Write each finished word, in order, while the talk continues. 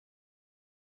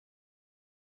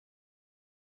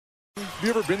Have you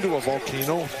ever been to a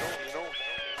volcano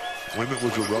when it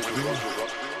was erupting? You're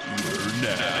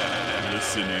now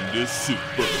listening to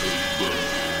Super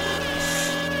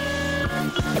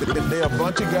Hoopers. They're a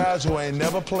bunch of guys who ain't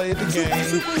never played the game.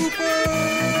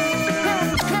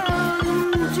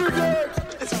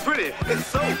 It's pretty. It's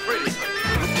so pretty.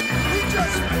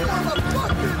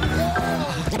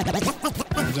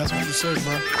 That's what you say,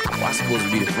 bro. Well, I'm supposed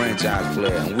to be the franchise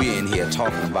player, and we're in here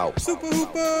talking about Super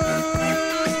Hoopers.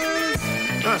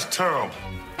 That's terrible.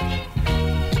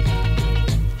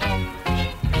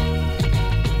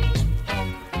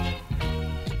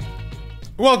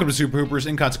 Welcome to Super Hoopers,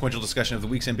 inconsequential discussion of the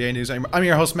week's NBA news. I'm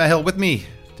your host, Matt Hill. With me,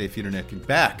 Dave Feudernick, and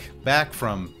back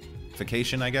from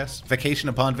vacation, I guess. Vacation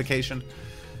upon vacation.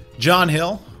 John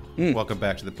Hill. Welcome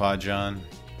back to the pod, John.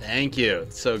 Thank you.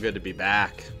 It's so good to be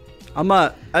back.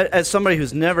 As somebody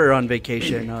who's never on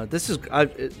vacation, this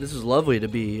is lovely to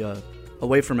be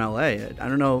away from LA. I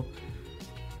don't know.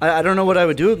 I don't know what I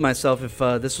would do with myself if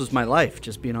this was my life,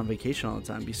 just being on vacation all the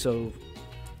time.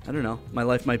 I don't know. My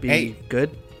life might be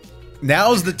good.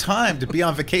 Now's the time to be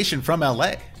on vacation from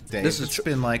LA, Dave. It's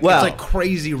been like, it's like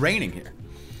crazy raining here.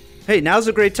 Hey, now's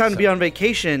a great time to be on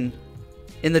vacation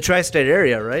in the tri-state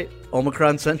area, right?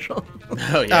 Omicron Central.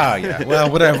 Oh yeah. Oh yeah.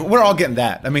 Well, whatever. We're all getting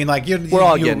that. I mean, like you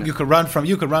could run from it.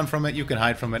 You can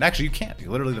hide from it. Actually, you can't. You're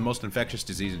literally the most infectious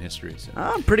disease in history. So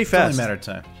I'm pretty fast.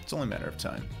 It's only a matter of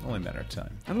time.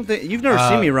 I don't think you've never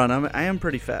seen me run. I am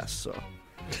pretty fast. So.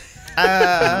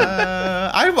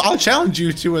 I'll challenge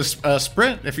you to a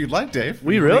sprint if you'd like, Dave.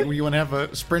 You really? You want to have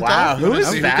a sprint? Wow. Off? Who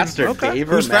is faster, Dave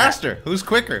or Who's Matt? faster? Who's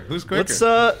quicker? Let's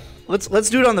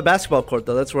do it on the basketball court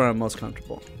though. That's where I'm most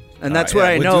comfortable. And that's where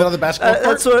I we'll know. Do it on the basketball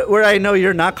court? That's where I know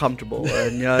you're not comfortable,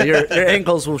 and your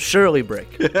ankles will surely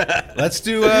break. Let's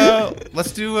do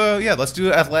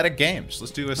athletic games.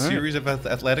 Let's do a series of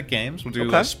athletic games. We'll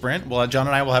do a sprint. Well, John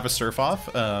and I will have a surf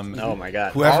off. Oh my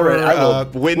God! Whoever I will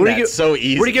win that so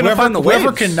easy. Where are you gonna find the waves?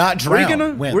 Whoever cannot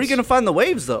drown wins. Where are you gonna find the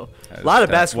waves though? A lot of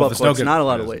basketball courts, not a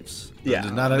lot of waves. Yeah,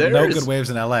 there's no good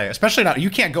waves in LA, especially not. You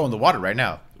can't go in the water right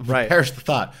now. Right. Perish the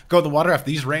thought. Go in the water after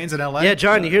these rains in LA. Yeah,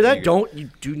 John, you hear that? You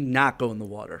do not go in the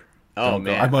water. Oh Don't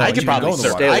man, go. I could probably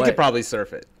surf. Stay away. I could probably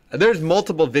surf it. There's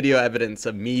multiple video evidence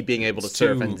of me being able to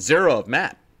surf, and zero of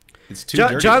Matt. It's too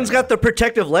dirty. John's got the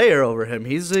protective layer over him.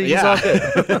 He's all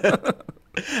good.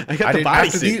 I got the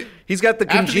bodysuit. He's got the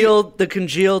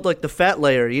congealed like the fat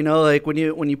layer. You know, like when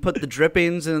you put the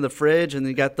drippings into the fridge and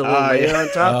you got the little layer on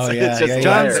top. Oh, yeah, it's just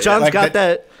John's Like got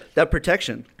that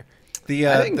protection.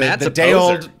 I think Matt's the a day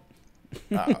poser.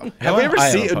 old. Have we ever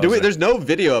seen? There's no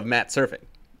video of Matt surfing.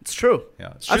 It's true.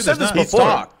 Yeah, it's true. I've said this There's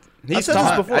before. He's said this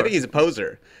talked. before. I think he's a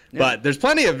poser. Yeah. But there's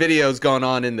plenty of videos going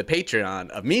on in the Patreon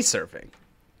of me surfing.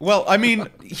 Well, I mean,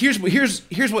 here's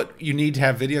what you need to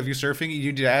have video of you surfing. You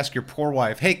need to ask your poor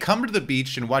wife, "Hey, come to the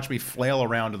beach and watch me flail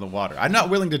around in the water." I'm not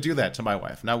willing to do that to my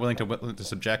wife. I'm not willing to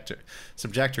subject her to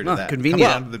that.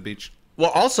 Convenient. Come down to the beach.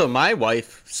 Well, also my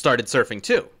wife started surfing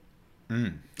too.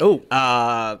 And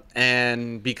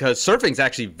because surfing's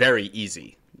actually very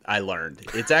easy, I learned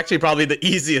it's actually probably the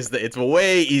easiest. It's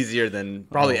way easier than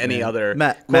probably any other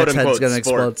Matt's quote head's unquote gonna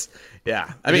sports.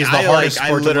 Yeah, I mean, It's the hardest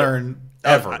sport to learn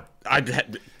ever.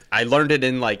 I learned it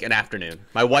in like an afternoon.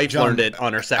 My wife learned it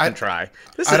on her second try.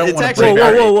 I don't want to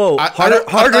whoa. I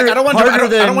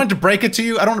don't want to break it to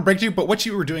you. I don't want to break it to you. But what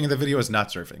you were doing in the video is not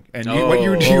surfing, and what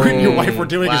you and your wife were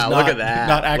doing is look at that.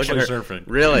 not actually surfing.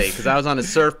 Really? Because I was on a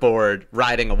surfboard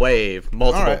riding a wave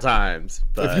multiple times.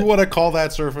 But If you want to call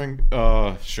that surfing,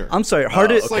 sure. I'm sorry.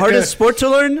 Hardest sport to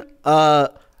learn?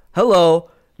 Hello.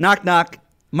 Knock knock.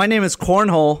 My name is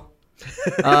Cornhole.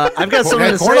 I've got something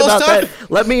to say about that.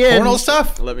 Let me in. Cornhole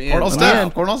stuff. Let me in.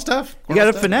 Cornhole stuff. You got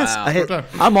to finesse. Wow.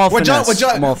 I'm all finesse.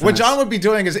 What John would be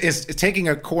doing is taking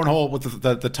a cornhole with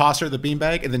the tosser, the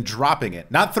beanbag, and then dropping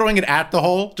it. Not throwing it at the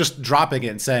hole, just dropping it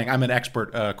and saying, "I'm an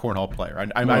expert cornhole player.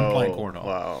 I'm playing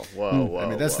cornhole." Whoa. I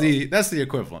mean, that's the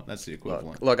equivalent. That's the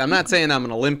equivalent. Look, I'm not saying I'm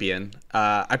an Olympian.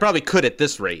 I probably could at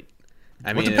this rate.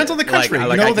 I mean, it depends on the country.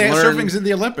 Surfing's in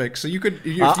the Olympics, so you could.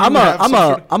 I'm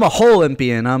a hole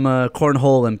Olympian. I'm a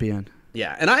cornhole Olympian.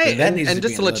 Yeah, and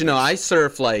just to let you know, I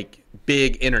surf like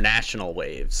big international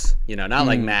waves. You know, not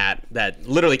like Matt that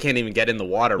literally can't even get in the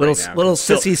water right now. Little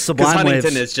sissy sublime waves.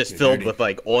 Huntington is just filled with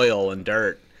like oil and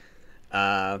dirt.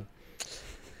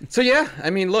 So yeah,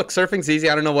 I mean, look, surfing's easy.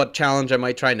 I don't know what challenge I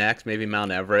might try next. Maybe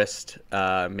Mount Everest.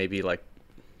 Maybe like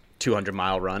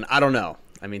 200-mile run. I don't know.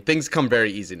 I mean, things come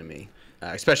very easy to me.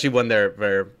 Especially when they're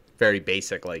very, very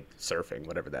basic, like surfing,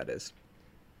 whatever that is.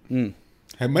 Hey,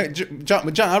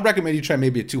 John, I recommend you try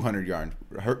maybe a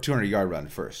 200-yard run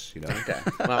first. You know. Okay.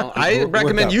 Well, I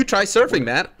recommend you try surfing,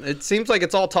 Matt. It seems like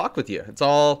it's all talk with you. It's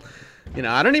all You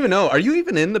know, I don't even know. Are you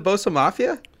even in the Bosa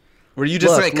Mafia? Were you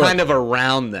just Look, kind of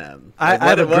around them? I Like,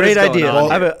 have a what great is going idea.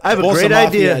 on I here? have a Bolsa great Mafia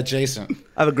idea. adjacent.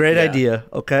 I have a great Yeah. idea.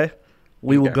 Okay,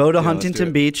 we will Okay. go to Yeah, let's do Huntington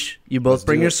it. Beach. You both Let's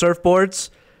bring do your it. surfboards.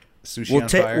 Sushi We'll on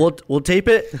tape. fire. We'll tape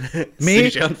it. Me,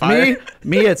 Sushi on fire?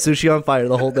 me at Sushi on Fire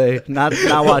the whole day. Not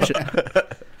watching.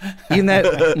 Eating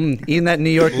that New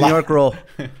York roll.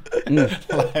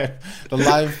 the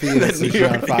live feed of Sushi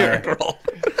on fire.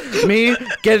 Me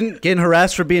getting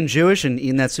harassed for being Jewish and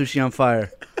eating that Sushi on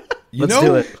Fire. Let's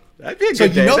do it. That'd be a So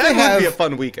good you day. know That they would be a have-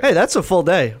 fun weekend. Hey, that's a full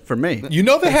day for me. They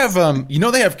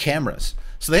have cameras.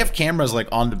 So they have cameras like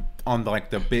on like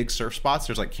the big surf spots.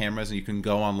 There's like cameras, and you can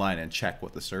go online and check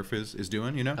what the surf is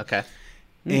doing. You know. Okay.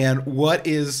 And what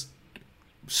is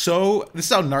so? This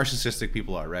is how narcissistic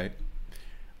people are, right?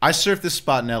 I surfed this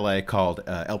spot in LA called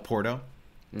El Porto.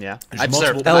 Yeah. There's I've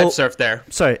multiple- surfed there.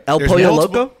 Sorry, El There's Pollo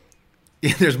multiple- Loco.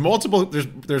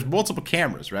 There's multiple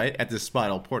cameras, right, at this spot,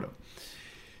 El Porto.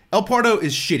 El Porto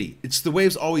is shitty. It's the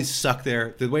waves always suck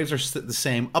there. The waves are the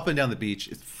same up and down the beach.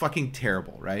 It's fucking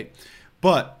terrible, right?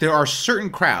 But there are certain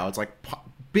crowds, like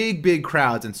big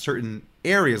crowds in certain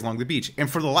areas along the beach. And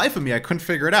for the life of me, I couldn't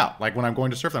figure it out. Like when I'm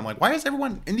going to surf, I'm like, why is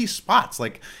everyone in these spots?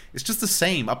 Like it's just the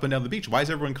same up and down the beach. Why is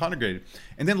everyone congregated?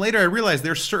 And then later I realized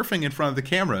they're surfing in front of the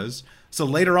cameras. So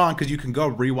later on, because you can go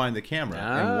rewind the camera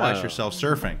and watch yourself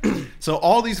surfing. So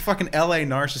all these fucking LA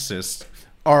narcissists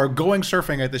are going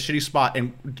surfing at the shitty spot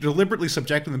and deliberately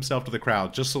subjecting themselves to the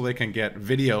crowd just so they can get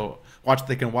video,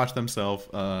 they can watch themselves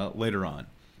later on.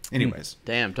 Anyways.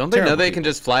 Damn, don't they know Terrible they can people.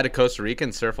 just fly to Costa Rica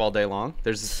and surf all day long?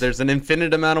 There's an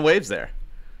infinite amount of waves there.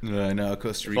 I know,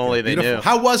 Costa Rica. only they Beautiful. knew.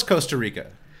 How was Costa Rica?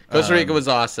 Costa Rica was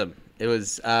awesome. It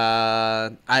was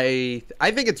I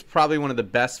think it's probably one of the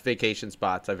best vacation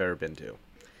spots I've ever been to.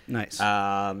 Nice.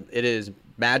 It is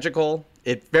magical.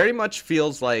 It very much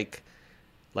feels like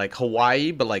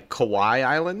Hawaii, but like Kauai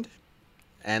Island,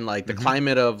 and like the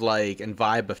climate of like and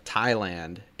vibe of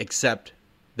Thailand, except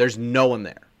there's no one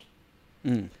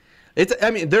there.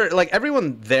 I mean, there like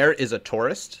everyone there is a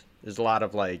tourist. There's a lot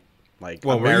of like Well,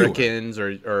 where you were. Americans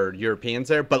or Europeans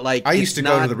there, but like I used it's to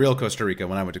go to not- the real Costa Rica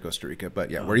when I went to Costa Rica, but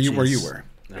yeah, where you jeez. were.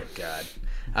 Oh God,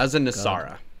 I was in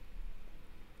Nasara.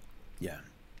 Yeah.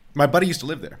 My buddy used to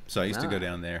live there, so I used to go Ah.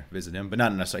 down there, visit him, but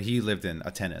not in Nassau. He lived in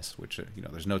Atenas, which,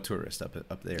 there's no tourists up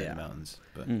there in Yeah. the mountains.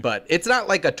 But But it's not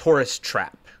like a tourist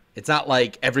trap. It's not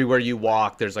like everywhere you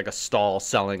walk, there's like a stall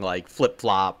selling like flip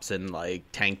flops and like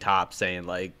tank tops saying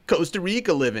like Costa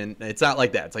Rica living. It's not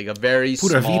like that. It's like a very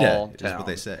Pura small vida is town. what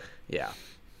they say. Yeah.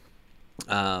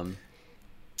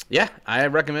 Yeah, I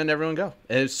recommend everyone go.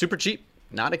 It's super cheap,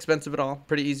 not expensive at all,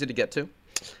 pretty easy to get to,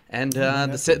 and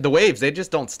the waves they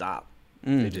just don't stop.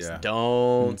 They just Yeah.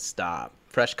 don't stop.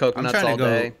 Fresh I'm coconuts trying all to go.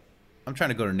 day. I'm trying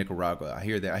to go to Nicaragua. I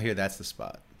hear that's the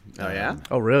spot. Oh yeah,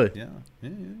 oh really? Yeah.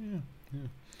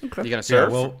 you gonna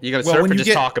surf? well- you gonna well, surf when or you just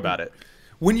get- talk about it?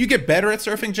 When you get better at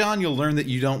surfing, John, you'll learn that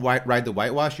you don't ride the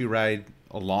whitewash. You ride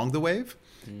along the wave.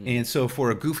 And so for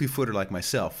a goofy footer like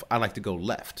myself, I like to go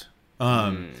left.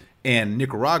 And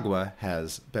Nicaragua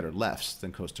has better lefts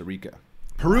than Costa Rica.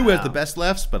 Peru has the best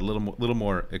lefts, but a little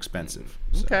more expensive.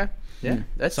 So. Okay. Yeah,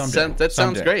 that Someday. sounds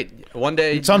Someday. great. One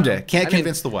day. Someday. Can't I mean,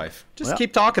 convince the wife. Just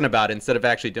keep talking about it instead of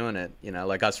actually doing it.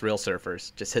 Like us real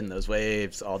surfers, just hitting those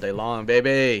waves all day long,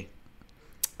 baby.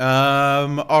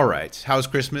 All right. How's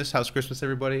Christmas? How's Christmas,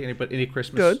 everybody? Any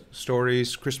Christmas Good.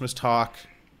 stories? Christmas talk?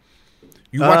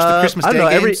 You watched the Christmas I Day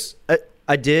don't know, games?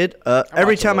 I did.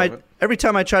 Every watched a time little bit. every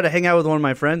time I try to hang out with one of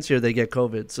my friends here, they get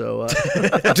COVID. So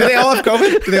Do they all have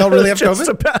COVID? Do they all really have just COVID?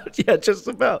 about, yeah, just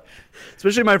about.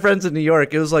 Especially my friends in New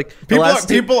York. It was like the People- last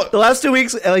people- the last 2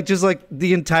 weeks, like just like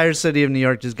the entire city of New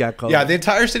York just got COVID. Yeah, the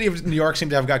entire city of New York seemed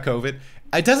to have got COVID.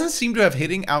 It doesn't seem to have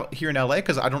hitting out here in LA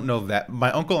because I don't know that my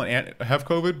uncle and aunt have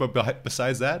COVID, but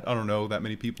besides that, I don't know that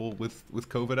many people with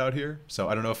COVID out here. So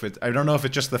I don't know if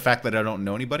it's just the fact that I don't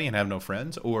know anybody and have no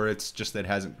friends, or it's just that it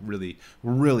hasn't really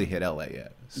hit LA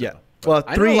yet. So. Yeah. Well,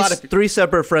 I know a lot of three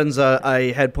separate friends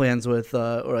I had plans with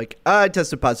were like, I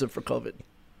tested positive for COVID.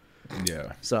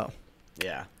 Yeah. So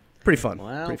Yeah. pretty fun.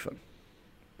 Well, pretty fun.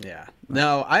 Yeah.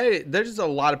 No, there's a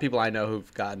lot of people I know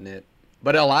who've gotten it,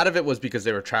 but a lot of it was because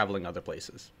they were traveling other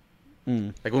places.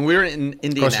 Like when we were in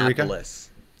Costa Rica?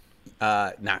 Indianapolis,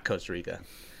 not Costa Rica.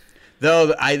 Though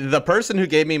the person who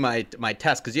gave me my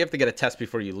test, because you have to get a test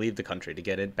before you leave the country to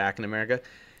get it back in America.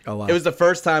 Oh wow. It was the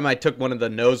first time I took one of the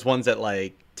nose ones that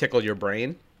like tickle your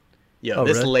brain. Yo, Oh,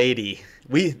 this really?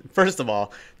 lady. First of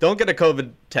all, don't get a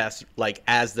COVID test like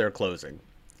as they're closing.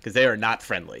 because they are not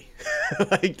friendly.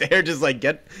 Like they're just like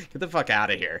get the fuck out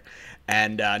of here.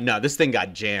 And no, this thing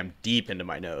got jammed deep into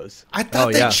my nose. I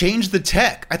thought they changed the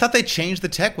tech. I thought they changed the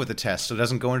tech with the test so it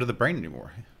doesn't go into the brain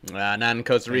anymore. Not in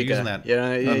Costa Rica. Using that. You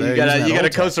know, you got to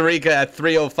Costa Rica at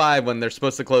 3:05 when they're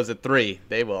supposed to close at 3.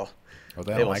 They will. Oh,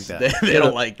 they don't like that. They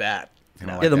don't like that.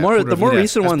 Yeah, the more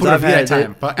recent ones I've had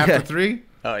time. After 3.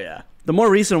 Oh yeah. The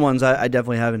more recent ones, I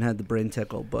definitely haven't had the brain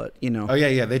tickle, but you know. Oh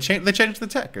yeah. They changed the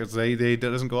tech. It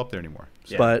doesn't go up there anymore.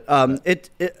 Yeah. But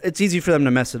it's easy for them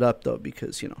to mess it up though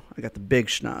because you know I got the big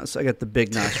schnoz, I got the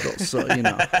big nostrils, so you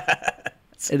know.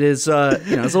 It is, you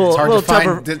know, it's a little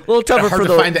tougher for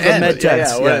the med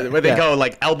techs. Where they go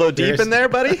like elbow deep in there,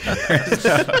 buddy.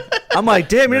 I'm like,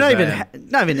 damn, you're not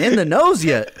even in the nose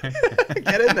yet.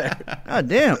 Get in there. God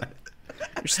damn,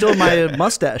 you're still in my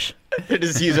mustache. They're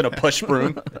just using a push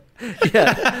broom.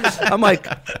 Yeah, I'm like,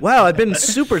 wow, I've been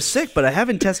super sick, but I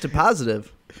haven't tested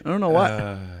positive. I don't know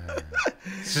why.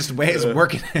 It's just the way it's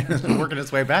working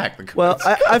its way back. Well,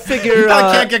 I figure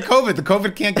I can't get COVID. The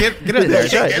COVID can't get in there.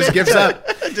 That's right. It just gives up.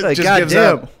 Like, just God gives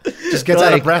damn. up. Just gets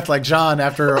out of breath like John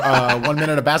after 1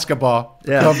 minute of basketball.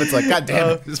 Yeah. COVID's like, God damn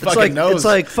it. This fucking nose. It's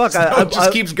like, fuck.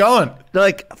 Just keeps going. They're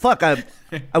like, fuck, I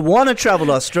want to travel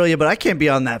to Australia, but I can't be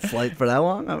on that flight for that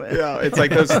long. I mean, Yeah, it's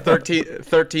like those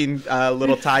 13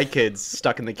 little Thai kids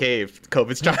stuck in the cave.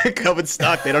 COVID's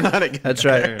stuck. They don't know how to get That's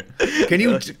right. Can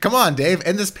you come on, Dave?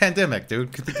 End this pandemic,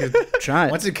 dude. Try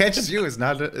it. Once it catches you, it's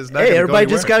not. Hey, everybody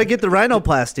just got to get the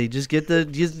rhinoplasty. Just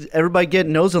everybody get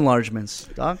nose enlargements.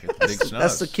 Dog.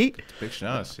 That's the key. Big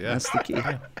schnoz, yeah. That's the key.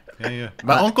 Yeah.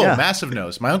 My uncle, massive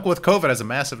nose. My uncle with COVID has a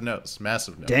massive nose.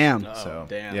 Massive nose. Damn. So,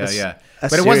 damn. Yeah.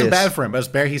 That's But it wasn't serious. bad for him. It was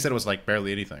he said it was like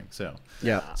barely anything. So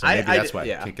Yeah. So maybe that's why.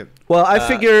 yeah. Well, I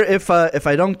figure if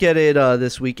I don't get it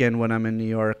this weekend when I'm in New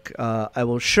York, I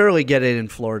will surely get it in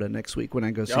Florida next week when I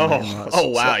go see my in-laws. Oh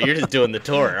wow, you're just doing the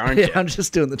tour, aren't you? Yeah, I'm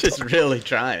just doing the Just tour. really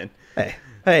trying.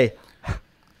 Hey,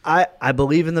 I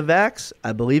believe in the vax.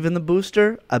 I believe in the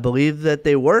booster. I believe that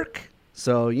they work.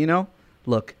 So, you know,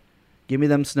 look, give me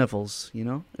them sniffles, you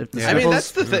know? If the I mean,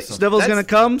 that's the thing. Sniffles going to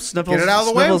come, sniffles Get it out of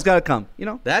the way. got to come, you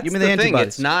know? That's give me the the thing.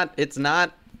 antibodies. It's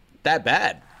not that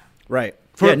bad. Right.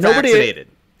 For nobody vaccinated.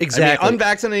 Exactly. I mean,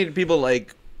 unvaccinated people,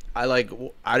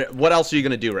 what else are you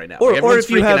going to do right now? or Everyone's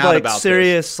if you freaking have out like about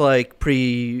serious like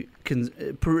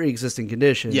pre-existing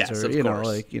conditions, Yes, or of you know, course.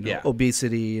 like Yeah.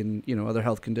 obesity and other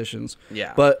health conditions.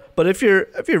 Yeah. But if you're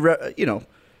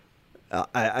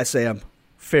I say I'm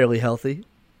fairly healthy.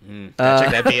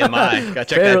 Gotta check that BMI. Gotta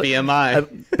check that BMI.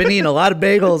 I've been eating a lot of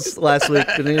bagels last week.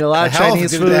 Been eating a lot of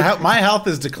Chinese food. My health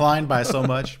has declined by so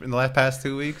much in the past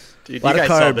 2 weeks. Dude, lot you of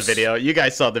guys saw the carbs. video. You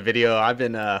guys saw the video. I've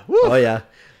been. Oh yeah.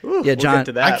 Yeah, John. We'll get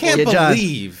to that. I can't Yeah, John.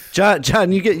 believe.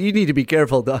 John, you need to be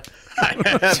careful, dog.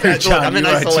 Look, John, I'm in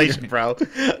you're right, isolation, bro.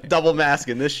 Double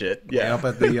masking this shit. Yeah. Up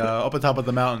at the up on top of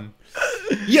the mountain.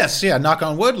 Yes, yeah. Knock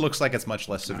on wood. Looks like it's much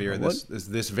less severe.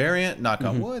 This variant. Knock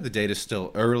on wood. The data's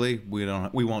still early. We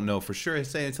won't know for sure. I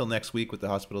say until next week with the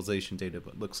hospitalization data,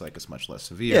 but it looks like it's much less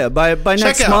severe. Yeah, by Check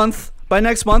next out. month. By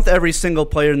next month, every single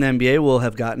player in the NBA will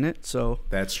have gotten it. So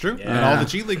That's true, and all the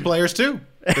G League players too.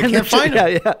 They And can't find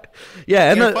it.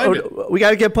 Yeah. Can't find it. We got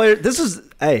to get players.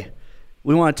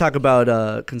 We want to talk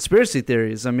about conspiracy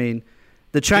theories. I mean,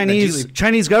 the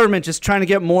Chinese government just trying to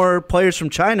get more players from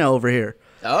China over here.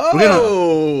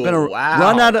 Oh, Gonna wow.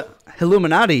 run out of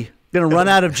Illuminati. Gonna run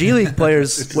out of G League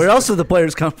players. Where else do the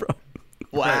players come from?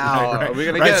 Wow. Right. Are we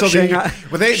gonna Right, get so Shanghai-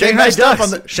 they Shanghai messed up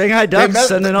Ducks. on the Shanghai Ducks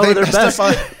sending over their best.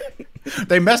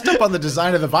 They messed up on the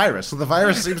design of the virus. So the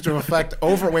virus seems to affect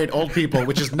overweight old people,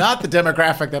 which is not the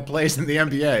demographic that plays in the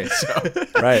NBA. So,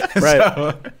 Right.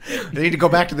 so they need to go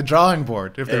back to the drawing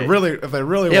board if they really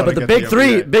Yeah, want but to the get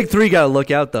big three got to look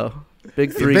out though.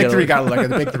 Big three. Big three got to look at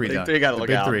the big three. Big three got to look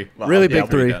big out. Three. Well, Really yeah, big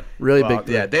three. done. Really well, big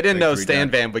three. yeah, they didn't know three Stan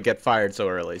done. Van would get fired so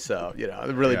early, so it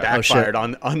really Yeah. Oh, shit. backfired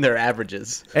on their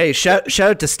averages. Hey, shout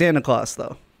out to Santa Claus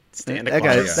though. Stan That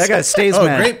guy stays Oh,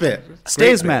 mad. great bit.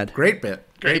 Stays Great bit. mad. Great bit.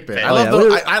 bit. I Oh, love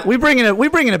yeah. the. We bringing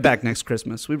it back next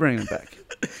Christmas. We bringing it back.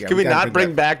 Yeah, Can we gotta not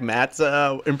bring back Matt's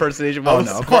impersonation? What Oh was-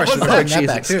 no, of course what we're was bringing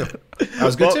that? that back too. That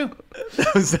was good Well, too.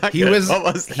 That was not He good. was, What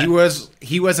was that?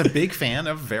 he was a big fan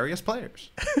of various players.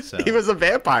 So. He was a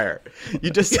vampire. You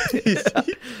just, you just Yeah,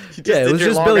 it did was your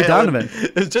just long Billy hair. Donovan.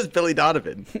 It was just Billy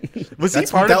Donovan. Was he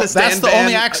That's, part of the Stan that's the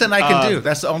only Van, accent I can do.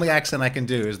 That's the only accent I can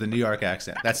do is the New York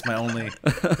accent. That's my only.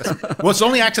 Well, it's the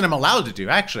only accent I'm allowed to do.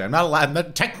 Actually, I'm not allowed.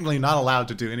 I'm technically not allowed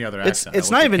to do any other accent. It's I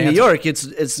will not get even New canceled. York.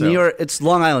 It's New York. It's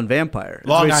Long Island Vampire. It's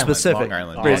Long very Island, specific. Long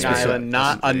Island. Very Long specific. Island,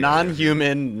 not a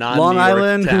non-human, non-New Long York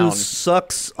Island town. who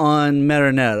sucks on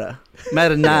marinara.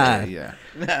 Marinade.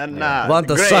 Yeah. Nah, Want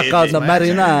to gravy. suck on the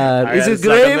marinade? I Is gotta it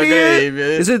suck on the gravy?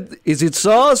 gravy. Is it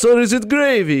sauce or is it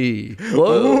gravy?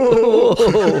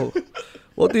 Whoa.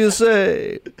 What do you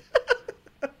say?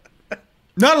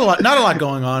 Not a lot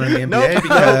going on in the NBA Nope.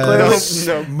 because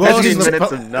No, most 15 of the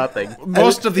minutes of nothing.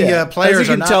 most of the Yeah. players As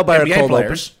you are can not tell by our NBA cold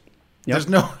players. Yep.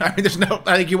 There's no.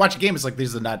 I think you watch a game, it's like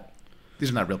these are not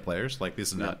real players. Like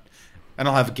these are not. And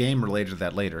I'll have a game related to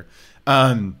that later.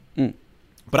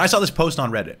 But I saw this post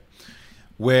on Reddit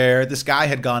where this guy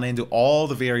had gone into all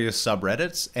the various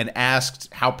subreddits and asked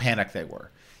how panicked they were,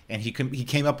 and he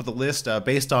came up with a list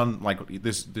based on like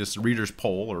this reader's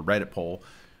poll or Reddit poll,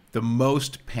 the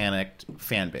most panicked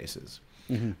fan bases.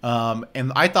 And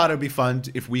I thought it'd be fun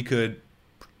if we could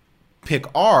pick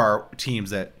our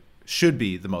teams that should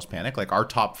be the most panicked, like our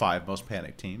top 5 most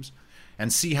panicked teams,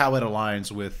 and see how it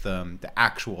aligns with the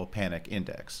actual panic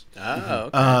index. Oh,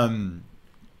 okay.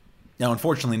 Now,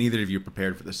 unfortunately, neither of you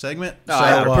prepared for this segment. Oh,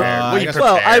 I prepared. I We guess-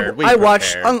 prepared. Well, I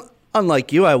watched.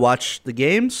 Unlike you, I watched the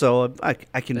game, so I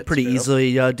can pretty true.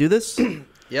 easily do this.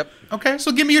 Yep. okay,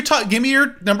 so give me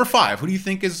your number 5. Who do you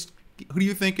think is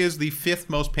the 5th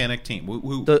most panicked team?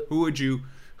 Who would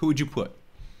you put?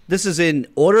 This is in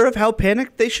order of how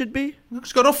panicked they should be.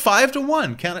 Let's go to 5 to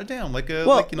 1. Count it down like the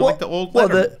old Well,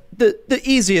 letter. the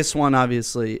easiest one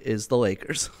obviously is the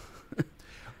Lakers.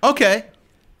 Okay.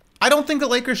 I don't think the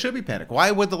Lakers should be panicked.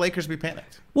 Why would the Lakers be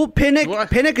panicked? Well,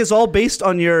 panic is all based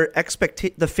on your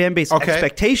the fan base Okay.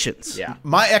 expectations. Yeah.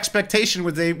 My expectation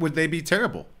would they be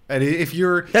terrible? And if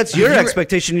you're That's your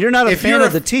expectation. You're not a if fan you're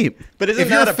of the team. But isn't if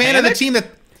you're that a fan of the panic? team that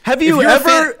Have if you you're a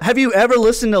ever fan-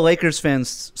 listened to Lakers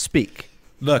fans speak?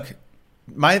 Look,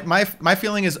 my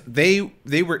feeling is they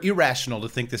were irrational to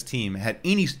think this team had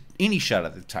any shot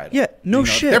at the title. Yeah, no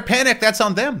shit. They're panicked. That's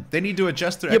on them. They need to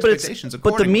adjust their expectations but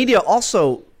accordingly. the media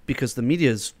also, because the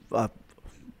media is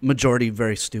majority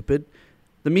very stupid.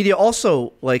 The media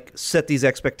also set these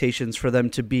expectations for them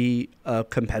to be a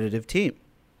competitive team.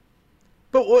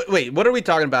 But wait, what are we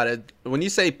talking about? When you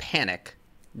say panic,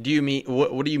 do you mean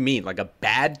what do you mean? Like a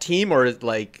bad team or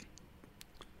like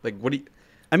what do you?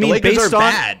 I mean, the Lakers based are on-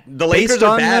 bad. The based Lakers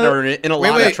are on bad the- or in a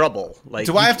lot Wait. of trouble. Like,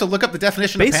 Do I have to look up the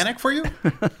definition of Based- panic for you?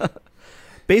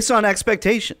 Based on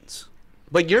expectations.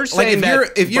 But you're Like saying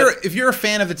if you're a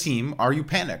fan of the team, are you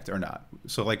panicked or not?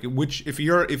 So like if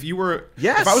you were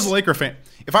Yes. if I was a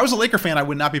Laker fan, I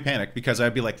would not be panicked because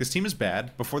I'd be like, this team is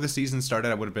bad. Before the season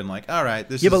started, I would have been like, all right,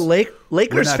 this Yeah, is but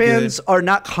Lakers not fans good. are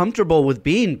not comfortable with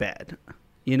being bad.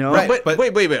 You know? Right. But, but-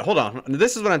 wait, hold on.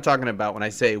 This is what I'm talking about when I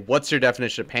say, what's your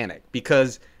definition of panic?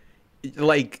 Because,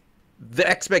 like, the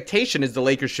expectation is the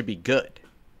Lakers should be good.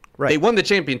 Right. They won the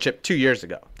championship 2 years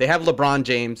ago. They have LeBron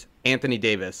James, Anthony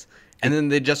Davis, and then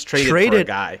they just traded for a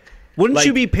guy. Wouldn't Like,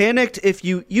 you be panicked if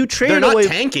you They're traded not away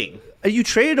tanking. you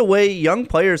traded away young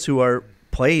players who are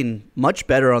playing much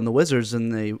better on the Wizards than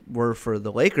they were for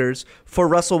the Lakers for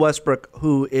Russell Westbrook,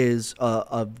 who is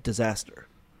a disaster.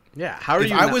 Yeah. How are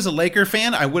If you? I not- was a Laker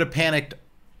fan, I would have panicked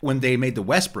when they made the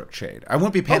Westbrook trade. I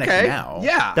wouldn't be panicked okay. now.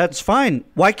 Yeah. That's fine.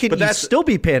 Why can't But you that's- still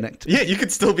be panicked Yeah, you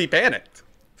could still be panicked.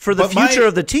 for the But my- future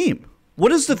of the team?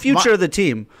 What is the future of the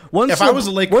team? Once If I was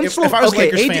a Lakers fan,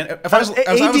 if I was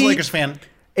a Lakers fan,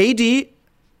 AD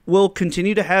will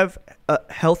continue to have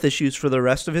health issues for the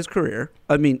rest of his career.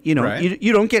 I mean, Right.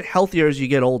 you don't get healthier as you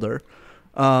get older.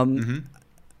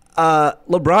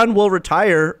 LeBron will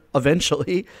retire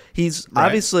eventually. He's Right.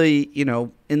 obviously,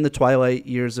 in the twilight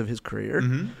years of his career.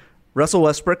 Russell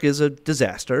Westbrook is a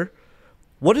disaster.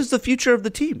 What is the future of the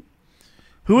team?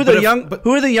 Who are the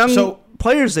young so-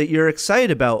 players that you're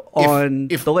excited about on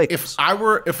the Lakers?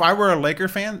 If I were a Laker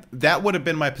fan, that would have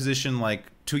been my position like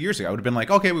 2 years ago. I would have been like,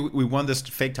 okay, we won this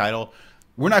fake title.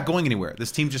 We're not going anywhere.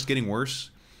 This team's just getting worse.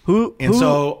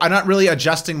 So I'm not really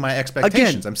adjusting my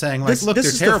expectations. I'm saying, like, look,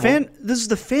 they're terrible. This is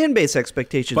the fan base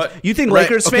expectations. But- You think right,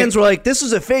 Lakers okay. fans were like, "This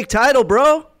is a fake title,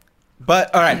 bro"?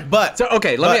 But all right, but So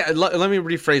okay, but- let me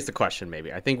rephrase the question.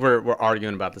 Maybe I think we're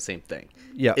arguing about the same thing.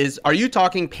 Yeah. Are you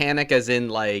talking panic as in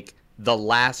like the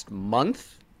last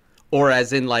month, or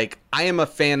as in like I am a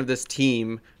fan of this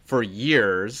team for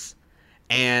years,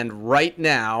 and right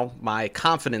now my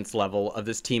confidence level of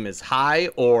this team is high,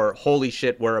 or holy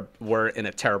shit, we're in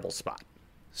a terrible spot.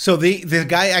 So the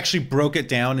guy actually broke it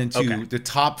down into Okay. the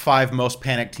top 5 most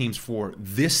panicked teams for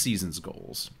this season's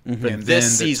goals, For and this then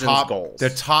season's goals. The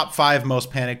top 5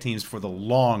 most panicked teams for the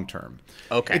long term.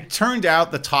 Okay. It turned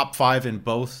out the top 5 in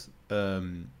both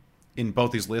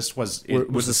these lists was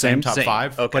the same top Same.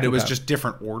 5, Okay. but it was Okay. just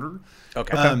different order.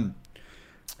 Okay.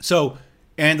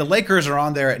 And the Lakers are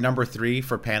on there at number 3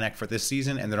 for panic for this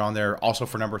season, and they're on there also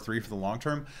for number 3 for the long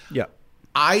term. Yeah,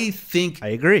 I think I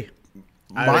agree.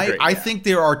 agree. think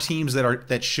there are teams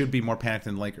that should be more panicked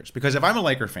than the Lakers. Because if I'm a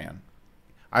Laker fan,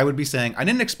 I would be saying I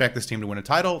didn't expect this team to win a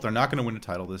title. They're not going to win a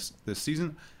title this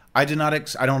season. I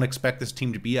don't expect this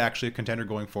team to be actually a contender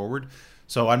going forward.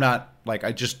 So I'm not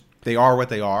they are what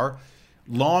they are.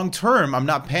 Long term, I'm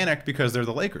not panicked because they're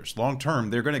the Lakers. Long term,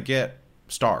 they're going to get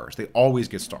stars. They always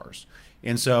get stars.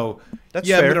 And so That's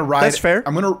I'm fair. going to ride. That's fair.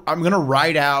 I'm going to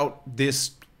ride out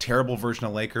this terrible version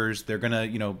of Lakers. They're going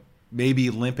to, maybe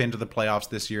limp into the playoffs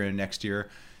this year and next year.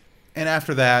 And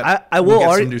after that, I we'll will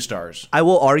get some new stars. I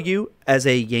will argue as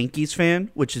a Yankees fan,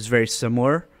 which is very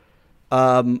similar.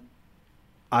 Fans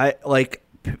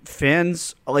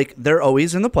they're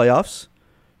always in the playoffs.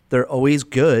 They're always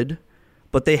good,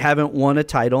 but they haven't won a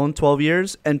title in 12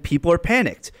 years, and people are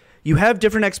panicked. You have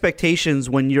different expectations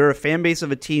when you're a fan base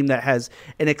of a team that has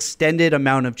an extended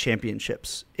amount of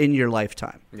championships in your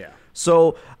lifetime. Yeah.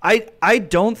 So I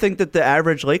don't think that the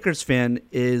average Lakers fan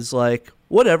is like,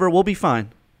 whatever, we'll be fine.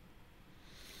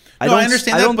 I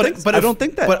understand that, but I don't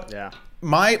think that. But Yeah.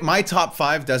 my top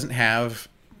 5 doesn't have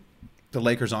the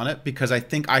Lakers on it because I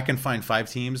think I can find 5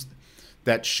 teams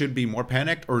that should be more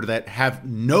panicked or that have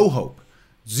no hope,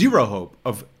 zero hope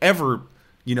of ever,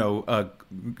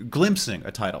 glimpsing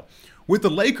a title. With the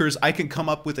Lakers, I can come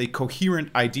up with a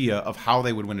coherent idea of how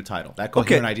they would win a title. That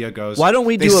coherent idea goes. Why don't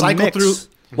we do a mix?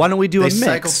 Why don't we do a they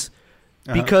mix?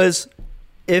 Because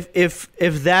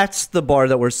if that's the bar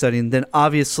that we're setting, then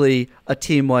obviously a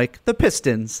team like the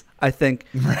Pistons, I think,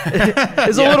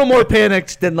 is a little more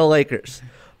panicked than the Lakers.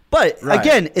 But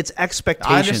again, it's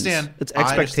expectations. I understand. It's I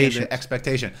understand expectations. the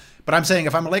expectation. But I'm saying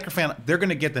if I'm a Laker fan, they're going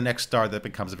to get the next star that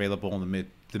becomes available in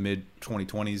the mid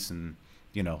 2020s, and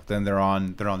then they're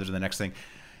on to the next thing.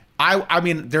 I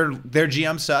mean, their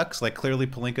GM sucks. Like clearly,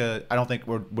 Pelinka. I don't think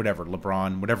whatever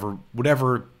LeBron,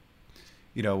 whatever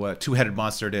two-headed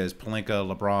monster it is.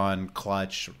 Pelinka, LeBron,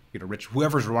 Clutch, Rich,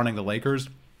 whoever's running the Lakers.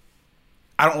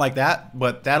 I don't like that,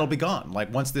 but that'll be gone.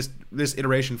 Like once this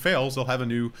iteration fails, they'll have a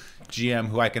new GM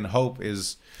who I can hope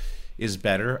is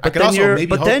better. I could also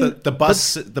maybe hope that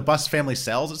the Bus family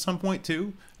sells at some point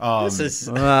too. This is.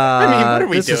 what are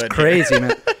we this doing? is crazy,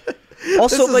 man.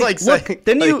 Also, This is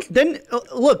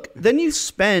then you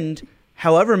spend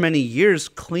however many years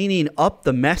cleaning up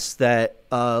the mess that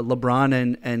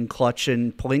LeBron and Clutch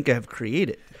and Pelinka have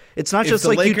created. It's not just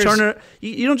like Lakers,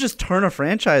 you don't just turn a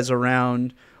franchise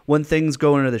around when things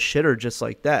go into the shitter just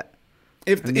like that.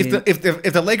 If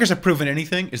the Lakers have proven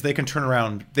anything, is they can turn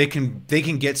around. They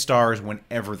can get stars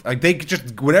whenever. Like they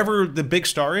just whatever the big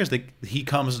star is, he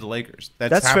comes to the Lakers.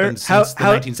 That's happened fair. since the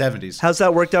 1970s. How's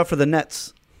that worked out for the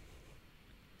Nets?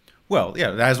 Well,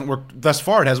 yeah, that hasn't worked thus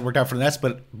far. It hasn't worked out for the Nets,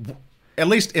 but at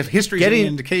least if history is any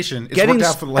indication, it's worked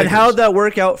out for the Lakers. And how'd that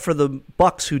work out for the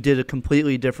Bucks, who did a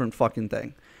completely different fucking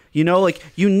thing? You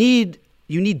need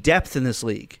depth in this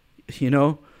league. You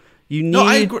need. No,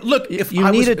 I agree. Look, you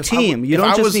need a team. You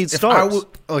don't just need stars.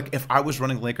 If I was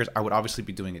running the Lakers, I would obviously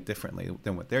be doing it differently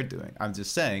than what they're doing. I'm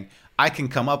just saying I can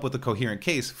come up with a coherent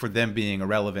case for them being a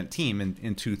relevant team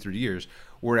in 2-3 years.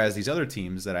 Whereas these other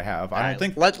teams that I have, I don't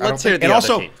think. Let's hear the and other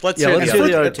also, team. Let's hear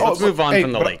the other team. Let's move on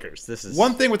from the Lakers. This is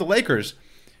one thing with the Lakers.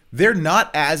 They're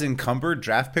not as encumbered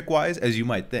draft pick wise as you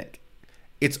might think.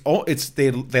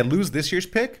 They lose this year's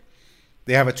pick.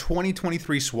 They have a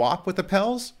 2023 swap with the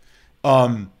Pels.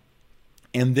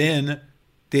 And then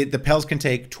the Pels can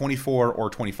take 24 or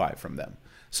 25 from them.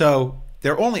 So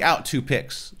they're only out 2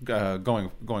 picks going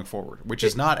forward, which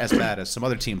is not as bad as some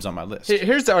other teams on my list.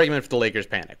 Here's the argument for the Lakers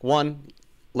panic. One,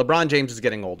 LeBron James is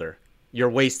getting older. You're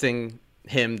wasting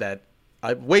him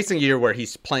wasting a year where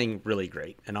he's playing really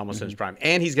great and almost in his prime.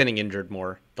 And he's getting injured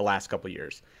more the last couple of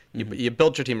years. You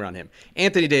built your team around him.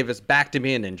 Anthony Davis back to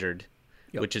being injured,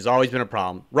 which has always been a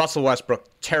problem. Russell Westbrook,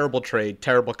 terrible trade,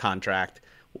 terrible contract.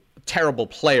 Terrible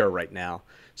player right now.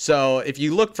 So if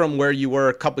you look from where you were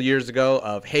a couple years ago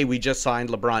of, hey, we just signed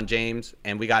LeBron James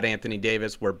and we got Anthony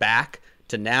Davis, we're back,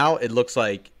 to now it looks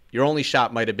like your only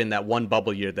shot might have been that one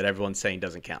bubble year that everyone's saying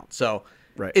doesn't count. So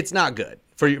It's not good.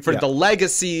 For the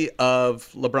legacy of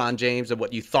LeBron James and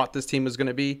what you thought this team was going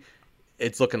to be,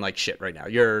 it's looking like shit right now.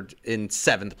 You're in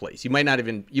 7th place. You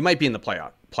might be in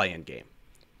the play-in game.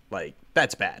 Like,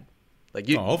 that's bad. Like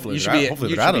hopefully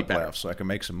they're out of the playoffs so I can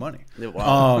make some money.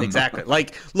 Well, exactly.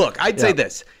 Like, look, I'd say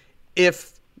this: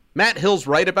 if Matt Hill's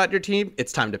right about your team,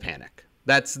 it's time to panic.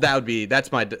 That's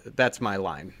my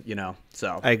line.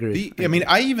 So I agree.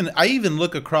 I even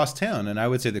look across town, and I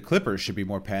would say the Clippers should be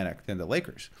more panicked than the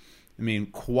Lakers. I mean,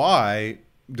 Kawhi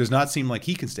does not seem like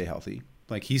he can stay healthy.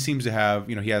 Like he seems to have,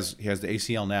 he has the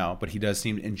ACL now, but he does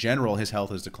seem, in general, his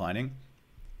health is declining.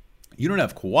 You don't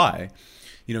have Kawhi.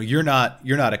 You're not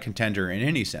a contender in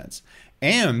any sense.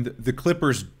 And the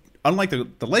Clippers, unlike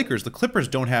the Lakers, the Clippers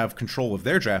don't have control of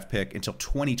their draft pick until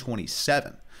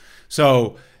 2027.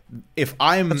 So if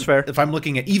I'm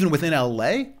looking at even within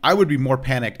LA, I would be more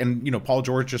panicked. And Paul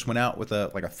George just went out with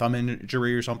a thumb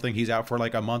injury or something. He's out for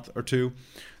like a month or two.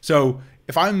 So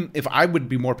if I would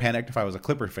be more panicked if I was a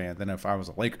Clipper fan than if I was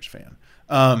a Lakers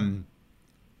fan.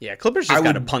 Yeah, Clippers just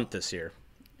got to punt this year.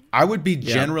 I would be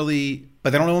generally, but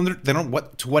they don't own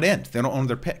to what end? They don't own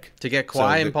their pick to get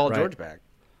Kawhi and Paul George back.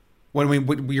 Are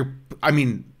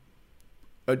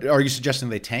you suggesting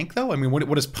they tank though? I mean, what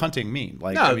does punting mean?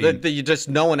 Like, no, you just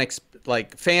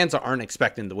fans aren't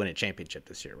expecting to win a championship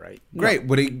this year, right? Great,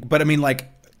 but I mean,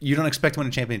 like, you don't expect to win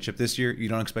a championship this year. You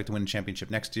don't expect to win a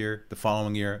championship next year, the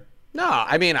following year. No,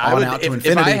 I mean, I would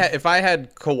if I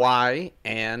had Kawhi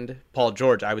and Paul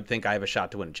George, I would think I have a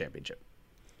shot to win a championship.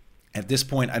 At this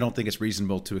point, I don't think it's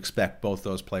reasonable to expect both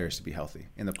those players to be healthy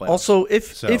in the playoffs. Also,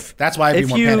 if that's why I'd be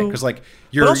more panicked, because like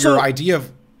your idea of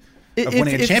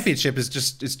winning a championship is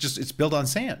it's built on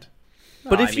sand.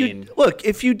 But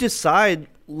if you decide,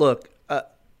 in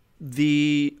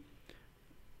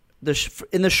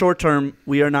the short term,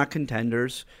 we are not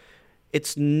contenders.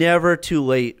 It's never too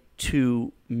late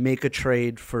to make a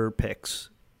trade for picks,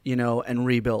 and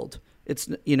rebuild. It's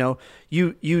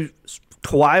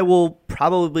Kawhi will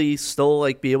probably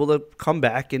still be able to come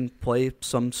back and play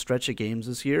some stretch of games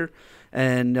this year,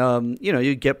 and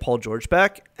you get Paul George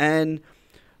back, and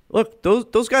look,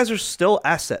 those guys are still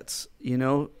assets.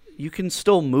 You can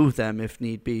still move them if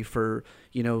need be for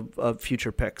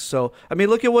future picks. So I mean,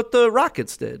 look at what the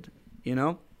Rockets did.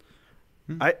 I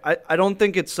don't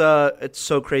think it's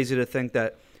so crazy to think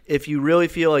that if you really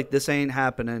feel like this ain't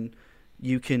happening,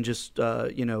 you can just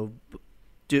hit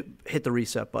the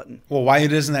reset button. Well, why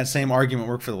doesn't that same argument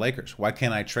work for the Lakers? Why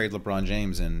can't I trade LeBron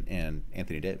James and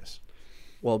Anthony Davis?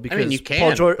 Well, because you can,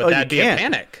 Paul George, but that'd be a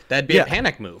panic. That'd be a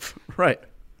panic move. Right.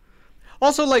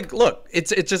 Also, look,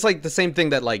 it's just like the same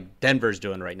thing that Denver's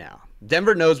doing right now.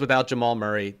 Denver knows without Jamal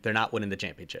Murray, they're not winning the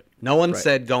championship. No one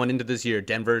said going into this year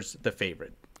Denver's the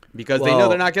favorite because they know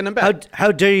they're not getting him back.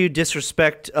 How dare you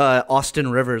disrespect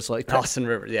Austin Rivers like that? Austin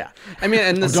Rivers, yeah. I mean,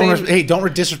 and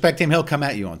don't disrespect him. He'll come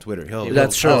at you on Twitter.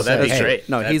 That's true. Oh, that'd be great.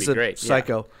 No, that'd he's be a great.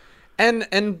 psycho. Yeah.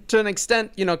 And to an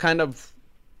extent, kind of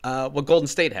what Golden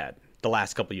State had the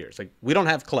last couple of years. We don't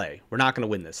have Clay. We're not going to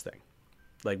win this thing.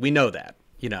 We know that.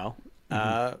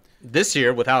 This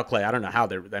year without Clay, I don't know how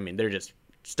they're. I mean, they're just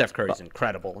Steph Curry's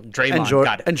incredible.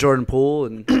 Draymond and Jordan Poole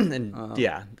and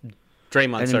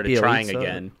Draymond started trying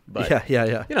again. But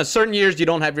yeah. Certain years you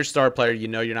don't have your star player.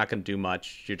 You're not going to do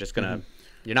much. You're just gonna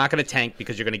you're not going to tank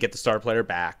because you're going to get the star player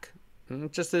back.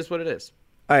 It just is what it is.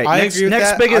 All right.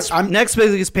 Next biggest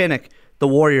panic. The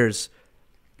Warriors.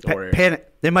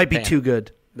 Panic. They might be too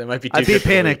good. They might be too I'd be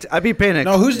panicked.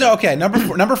 No, okay.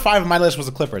 Number 5 on my list was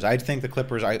the Clippers. I think the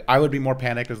Clippers. I would be more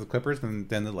panicked as the Clippers than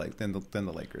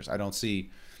the Lakers. I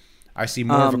see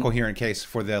more of a coherent case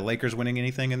for the Lakers winning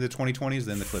anything in the 2020s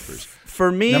than the Clippers. For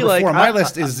me, number 4 on my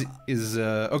list is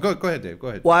go ahead, Dave. Go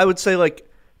ahead. Well, I would say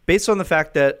based on the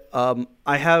fact that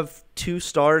I have 2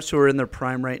 stars who are in their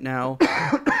prime right now,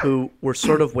 who were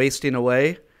sort of wasting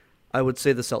away. I would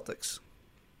say the Celtics.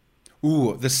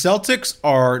 Ooh, the Celtics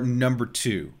are number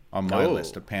 2 on my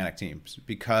list of panic teams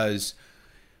because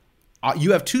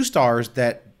you have 2 stars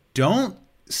that don't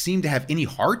seem to have any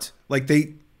heart.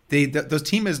 Those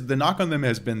teams, the knock on them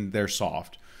has been they're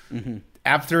soft. Mm-hmm.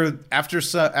 After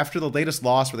the latest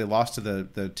loss where they lost to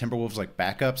the Timberwolves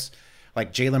backups,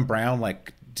 Jaylen Brown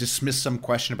dismissed some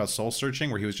question about soul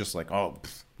searching where he was just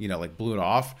blew it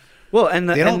off. Well, and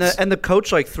the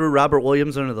coach threw Robert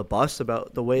Williams under the bus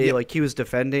about the way he was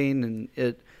defending, and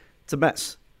it's a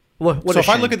mess. What a shame. If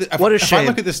I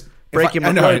look at this, breaking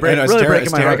my heart.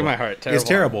 Terrible. It's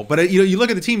terrible. But you look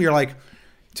at the team, you're like,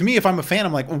 to me, if I'm a fan,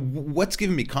 I'm like, what's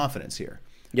giving me confidence here?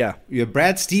 Yeah, you have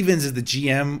Brad Stevens as the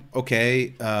GM.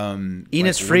 Okay,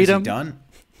 Enos Freedom what has he done?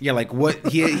 Yeah, what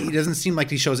he doesn't seem like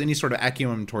he shows any sort of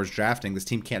acumen towards drafting. This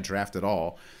team can't draft at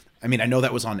all. I mean, I know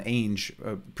that was on Ainge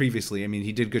previously. I mean,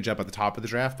 he did a good job at the top of the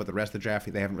draft, but the rest of the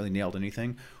draft, they haven't really nailed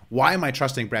anything. Why am I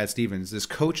trusting Brad Stevens? This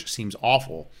coach seems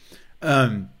awful.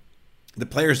 The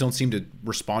players don't seem to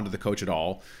respond to the coach at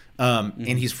all.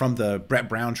 And he's from the Brett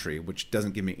Brown tree, which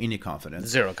doesn't give me any confidence.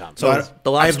 Zero confidence. So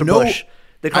the lobster bush.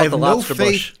 They call it the lobster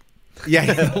bush.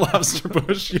 Yeah, the lobster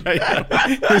bush. Yeah.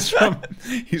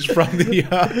 He's from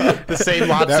the same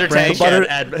lobster tank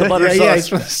the butter sauce. Yeah, he's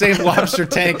from the same lobster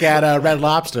tank at Red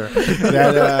Lobster.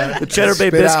 The Cheddar Bay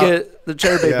biscuit. The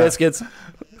Cheddar Bay biscuits.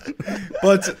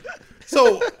 But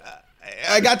so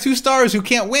I got 2 stars who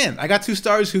can't win. I got 2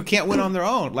 stars who can't win on their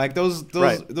own. Like those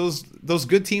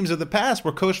good teams of the past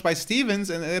were coached by Stevens,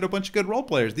 and they had a bunch of good role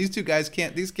players. These 2 guys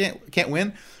can't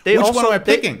win. Which one am I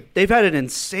picking? They've had an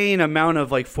insane amount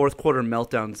of like fourth quarter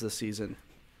meltdowns this season.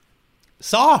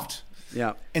 Soft.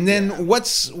 Yeah. And then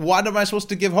what am I supposed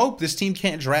to give hope? This team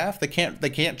can't draft. They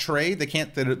can't trade.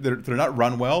 They're not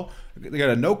run well. They got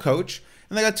a no coach.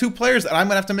 And they got 2 players that I'm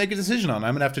going to have to make a decision on.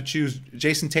 I'm going to have to choose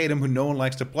Jason Tatum, who no one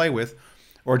likes to play with,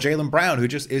 or Jaylen Brown, who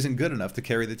just isn't good enough to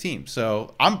carry the team.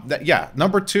 So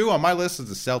number 2 on my list is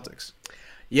the Celtics.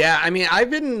 Yeah, I mean,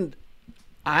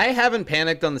 I haven't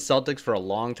panicked on the Celtics for a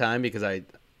long time because I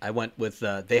went with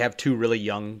they have 2 really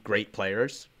young, great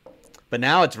players. But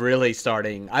now it's really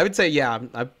starting. I would say, yeah,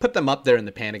 I put them up there in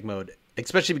the panic mode,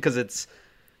 especially because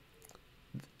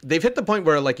they've hit the point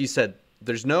where, like you said,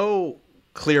 there's no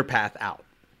clear path out,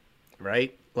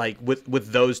 right? Like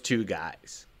with those 2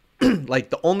 guys. Like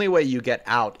the only way you get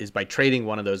out is by trading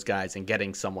one of those guys and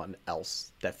getting someone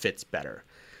else that fits better.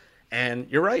 And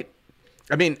you're right.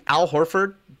 I mean, Al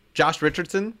Horford, Josh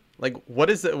Richardson, like what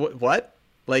is it? What?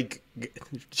 Like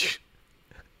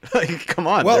come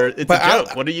on, it's a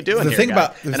joke. What are you doing here,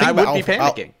 guys? And I would be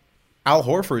panicking. Al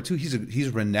Horford too. He's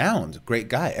a renowned, great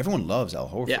guy. Everyone loves Al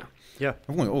Horford. Yeah.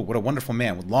 Everyone, what a wonderful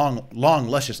man with long,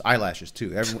 luscious eyelashes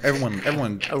too. Everyone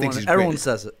thinks he's great. Everyone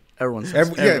says it. Everyone says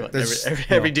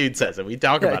it. Every dude says it. We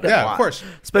talk about it. Yeah, of course.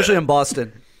 Especially in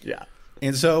Boston. Yeah.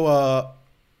 And so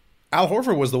Al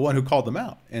Horford was the one who called them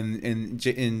out, and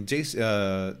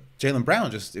Jaylen Brown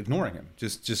just ignoring him,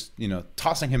 just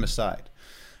tossing him aside.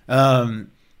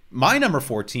 My number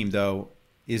 4 team though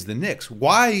is the Knicks.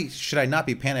 Why should I not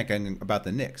be panicking about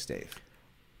the Knicks, Dave?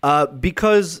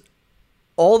 Because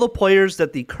all the players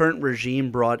that the current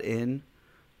regime brought in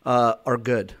are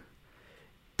good.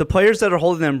 The players that are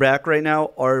holding them back right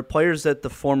now are players that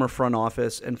the former front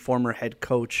office and former head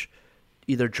coach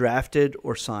either drafted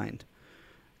or signed.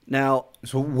 Now,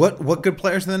 so what good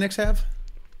players do the Knicks have?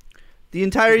 The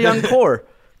entire young core.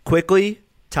 Quickly,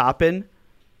 Toppin,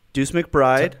 Deuce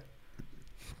McBride,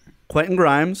 Quentin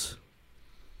Grimes.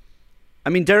 I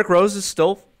mean, Derrick Rose is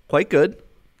still quite good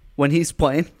when he's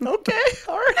playing. Okay,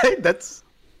 all right. That's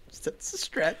a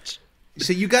stretch.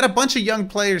 So you got a bunch of young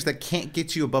players that can't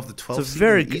get you above the 12th seed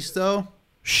in the East, though?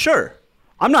 Sure.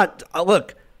 I'm not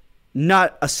look,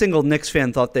 not a single Knicks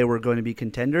fan thought they were going to be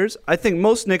contenders. I think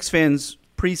most Knicks fans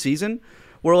preseason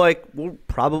were like, we're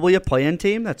probably a play-in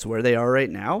team. That's where they are right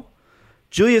now.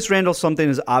 Julius Randle, something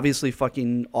is obviously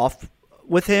fucking off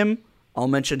with him. I'll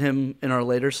mention him in our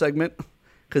later segment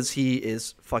because he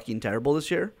is fucking terrible this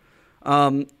year.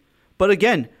 But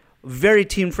again, very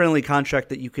team-friendly contract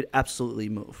that you could absolutely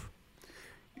move.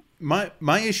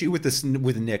 My issue with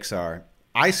the Knicks are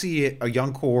I see a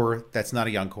young core that's not a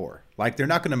young core. Like they're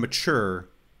not going to mature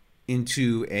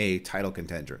into a title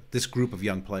contender. This group of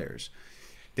young players,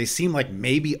 they seem like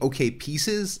maybe okay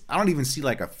pieces. I don't even see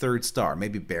like a 3rd star.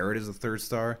 Maybe Barrett is a 3rd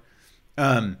star.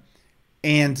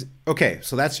 And okay,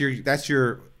 so that's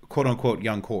your quote unquote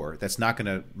young core that's not going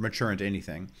to mature into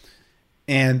anything.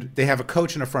 And they have a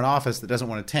coach in a front office that doesn't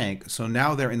want to tank. So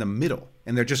now they're in the middle,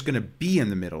 and they're just going to be in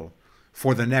the middle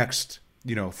for the next,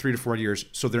 3 to 4 years.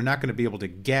 So they're not going to be able to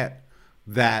get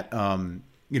that, they're not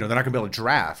going to be able to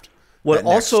draft.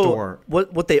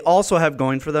 What they also have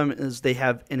going for them is they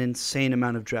have an insane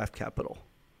amount of draft capital.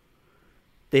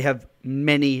 They have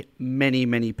many, many,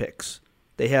 many picks.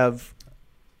 They have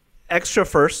extra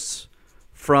firsts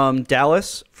from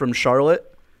Dallas, from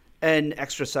Charlotte, and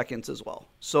extra seconds as well.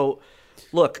 So,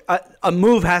 look, a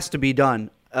move has to be done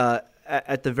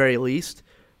at the very least.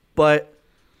 But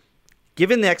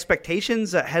given the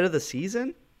expectations ahead of the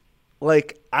season,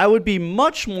 like I would be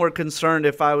much more concerned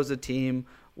if I was a team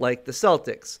like the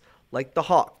Celtics, like the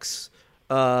Hawks,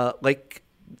 like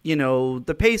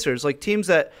the Pacers, like teams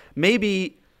that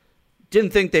maybe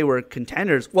didn't think they were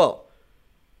contenders. Well,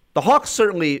 the Hawks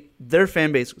certainly, their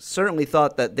fan base certainly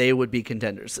thought that they would be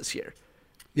contenders this year.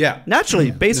 Yeah.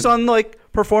 Naturally, based on like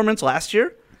performance last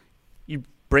year, you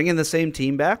bring in the same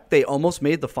team back. They almost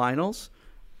made the finals.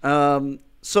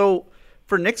 So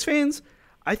for Knicks fans,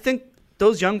 I think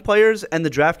those young players and the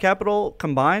draft capital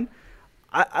combined,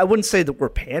 I wouldn't say that we're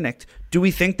panicked. Do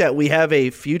we think that we have a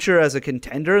future as a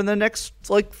contender in the next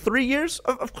 3 years?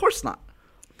 Of course not.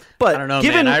 But I don't know,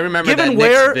 man. I remember that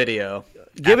Knicks video.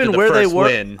 Given where they were,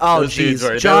 those dudes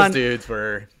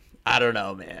were. I don't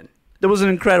know, man. It was an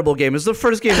incredible game. It was the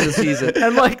first game of the season,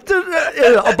 and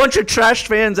a bunch of trashed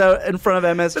fans out in front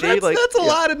of MSG. That's a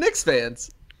lot of Knicks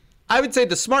fans. I would say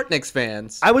the smart Knicks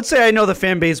fans. I would say I know the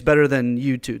fan base better than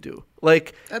you two do.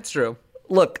 That's true.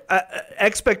 Look,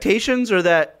 expectations are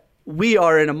that we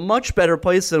are in a much better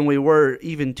place than we were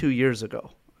even 2 years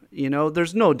ago.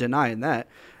 There's no denying that.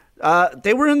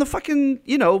 They were in the fucking,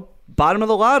 bottom of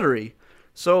the lottery.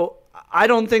 So I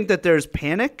don't think that there's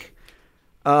panic.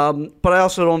 But I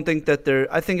also don't think that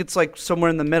I think it's like somewhere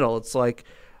in the middle. It's like,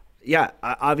 yeah,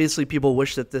 obviously people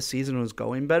wish that this season was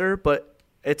going better, but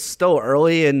it's still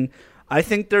early. And I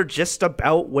think they're just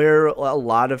about where a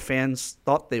lot of fans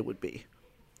thought they would be.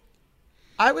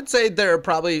 I would say there are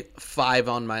probably 5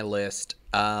 on my list.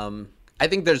 I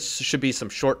think there should be some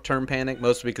short-term panic,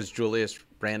 mostly because Julius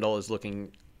Randle is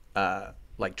looking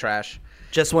like trash.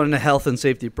 Just wanting a health and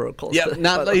safety protocols. Yeah,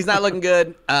 he's not looking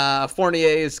good. Fournier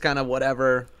is kind of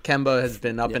whatever. Kemba has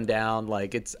been up and down.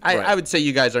 I would say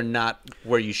you guys are not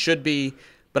where you should be,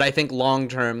 but I think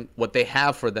long-term what they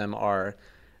have for them are,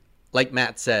 like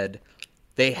Matt said,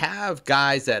 they have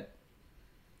guys that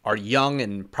are young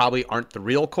and probably aren't the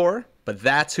real core, but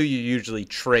that's who you usually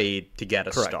trade to get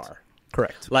a star.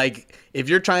 Correct. Like if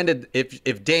you're trying to,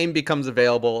 if Dame becomes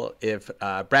available, if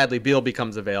Bradley Beal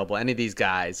becomes available, any of these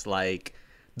guys, like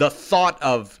the thought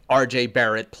of RJ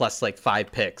Barrett plus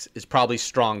 5 picks is probably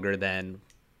stronger than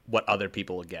what other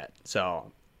people will get.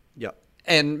 So, yeah.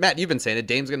 And Matt, you've been saying it.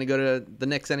 Dame's going to go to the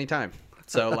Knicks anytime.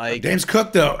 So Dame's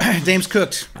cooked though. Dame's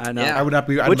cooked. I know. Yeah. I would not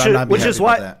be. Which is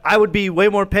why I would be way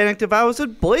more panicked if I was a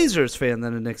Blazers fan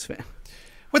than a Knicks fan.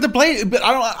 With the but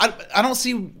I don't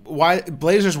see why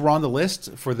Blazers were on the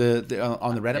list for the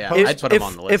on the Reddit post. I'd put them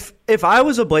on the list. If I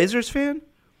was a Blazers fan,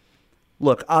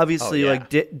 look, obviously,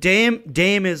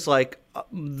 Dame is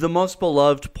the most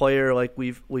beloved player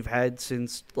we've had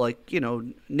since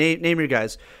name your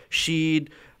guys, Sheed,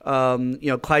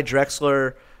 Clyde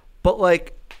Drexler,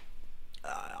 but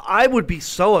I would be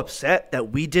so upset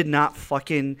that we did not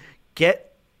fucking get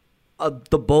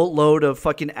the boatload of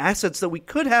fucking assets that we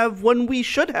could have when we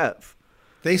should have.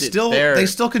 They still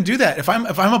can do that. If I'm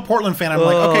a Portland fan, I'm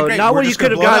like, okay, great. Not what you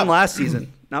could have gotten last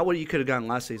season. Not what you could have gotten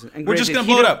last season. And we're just gonna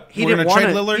blow it up. He We're didn't gonna want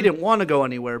trade Lillard. He didn't want to go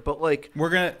anywhere, but we're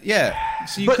gonna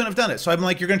So you couldn't have done it. So I'm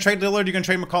like, you're gonna trade Lillard, you're gonna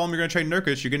trade McCollum, you're gonna trade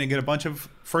Nurkic, you're gonna get a bunch of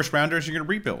first rounders, you're gonna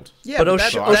rebuild. Yeah, but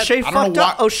O'Shea fucked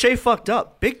up. O'Shea fucked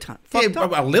up big time.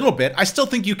 A little bit. I still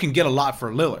think you can get a lot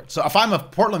for Lillard. So if I'm a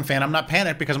Portland fan, I'm not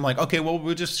panicked because I'm like, okay, well,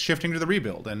 we're just shifting to the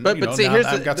rebuild. And but see,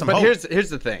 I've got some hope. here's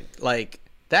the thing.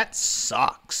 That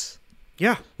sucks.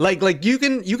 Yeah. Like you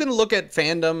can look at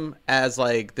fandom as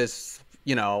this,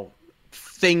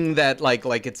 thing that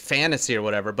like it's fantasy or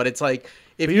whatever, but it's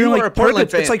if you are a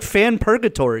Portland fan, it's like fan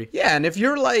purgatory. Yeah, and if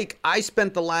you're I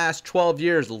spent the last 12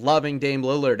 years loving Dame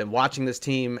Lillard and watching this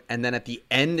team, and then at the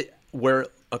end we're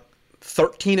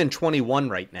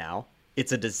 13-21 right now.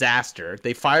 It's a disaster.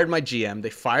 They fired my GM, they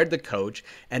fired the coach,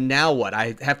 and now what?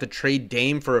 I have to trade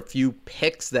Dame for a few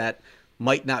picks that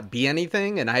might not be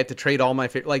anything, and I have to trade all my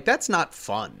favorite. That's not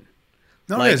fun.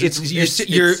 No, it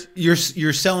is.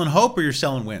 You're selling hope or you're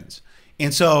selling wins.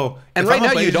 And so, and right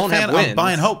now you don't have wins. I'm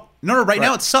buying hope. No, right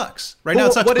now it sucks. Right now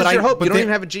it sucks. What is your hope? You don't even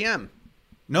have a GM.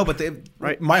 No, but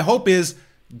my hope is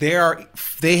they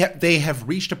have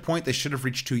reached a point they should have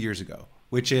reached 2 years ago,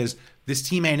 which is this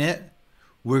team ain't it.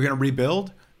 We're going to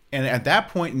rebuild. And at that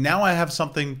point, now I have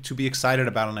something to be excited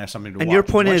about and I have something to watch. And your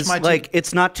point is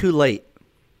it's not too late.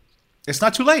 It's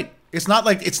not too late. It's not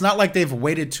like they've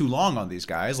waited too long on these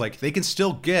guys. They can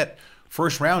still get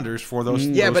first rounders for those.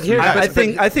 Yeah, those but here I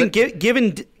think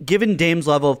given Dame's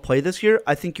level of play this year,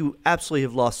 I think you absolutely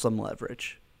have lost some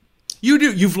leverage. You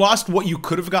do. You've lost what you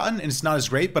could have gotten, and it's not as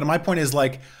great. But my point is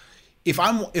if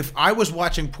I was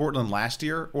watching Portland last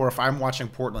year, or if I'm watching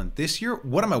Portland this year,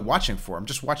 what am I watching for? I'm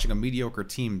just watching a mediocre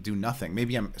team do nothing.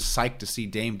 Maybe I'm psyched to see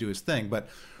Dame do his thing, but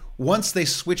once they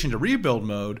switch into rebuild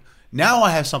mode, now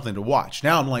I have something to watch.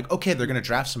 Now I'm like, okay, they're going to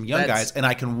draft some young guys, and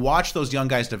I can watch those young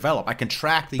guys develop. I can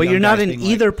track the. But young you're not guys in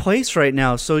either place right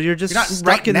now, so you're just stuck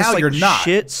right in now, this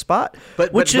shit spot.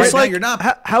 Which right is now you're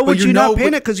not. How would you not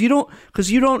panic? Because you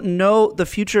don't know. The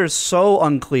future is so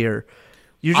unclear.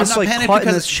 You're just caught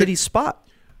in this shitty spot.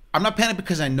 I'm not panicked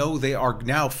because I know they are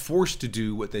now forced to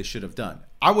do what they should have done.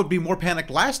 I would be more panicked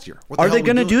last year. Are they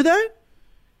going to do that?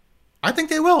 I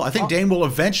think they will. I think Dame will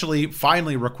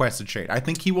finally request a trade. I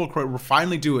think he will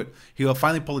finally do it. He will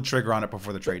finally pull the trigger on it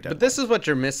before the trade deadline. But this is what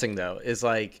you're missing, though, is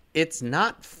it's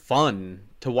not fun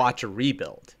to watch a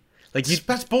rebuild.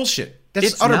 That's bullshit.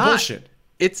 That's utter bullshit.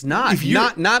 It's not.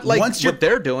 Not like what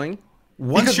they're doing.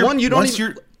 Because you don't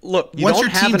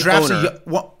have an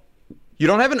owner. You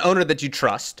don't have an owner that you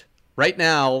trust. Right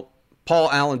now,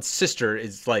 Paul Allen's sister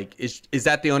is is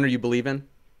that the owner you believe in?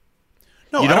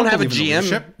 No, you don't have a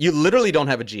GM. You literally don't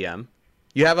have a GM.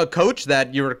 You have a coach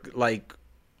that you're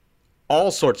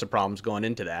all sorts of problems going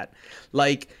into that.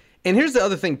 And here's the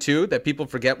other thing too that people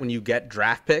forget when you get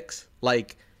draft picks.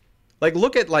 Like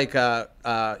look at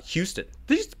Houston.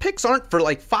 These picks aren't for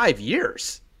like 5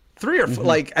 years, 3 or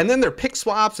and then they're pick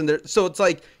swaps so it's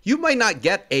like you might not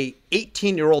get a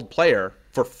 18-year-old player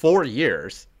for 4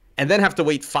 years and then have to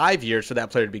wait 5 years for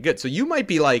that player to be good. So you might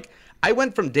be like, I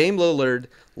went from Dame Lillard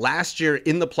last year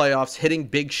in the playoffs, hitting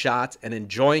big shots and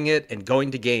enjoying it and going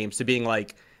to games, to being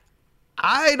like,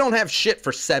 I don't have shit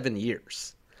for 7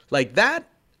 years. Like that,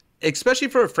 especially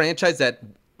for a franchise that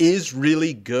is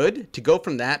really good, to go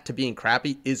from that to being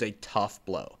crappy is a tough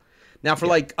blow. Now, for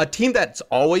like a team that's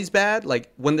always bad,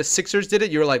 like when the Sixers did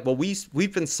it, you're like, well,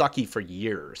 we've been sucky for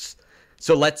years,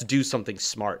 so let's do something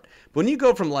smart. But when you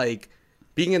go from like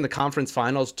being in the conference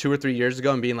finals 2 or 3 years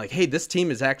ago and being like, hey, this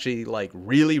team is actually like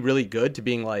really, really good, to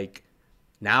being like,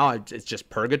 now it's just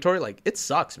purgatory. Like, it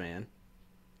sucks, man.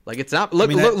 Like, it's not.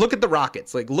 Look at the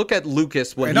Rockets. Like, look at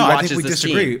Lucas when he watches this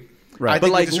team. Right.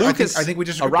 But like Lucas, I think we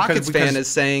disagree, a Rockets fan is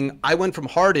saying, I went from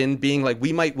Harden being like,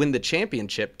 we might win the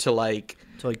championship, to like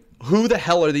who the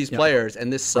hell are these players?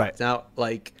 And this sucks. Right. Now,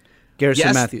 like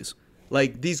Garrison Matthews.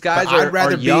 Like, these guys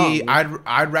are young.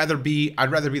 I'd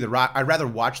rather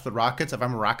watch the Rockets. If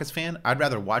I'm a Rockets fan, I'd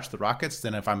rather watch the Rockets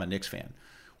than if I'm a Knicks fan.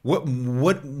 What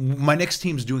my Knicks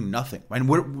team's doing nothing. I mean,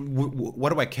 what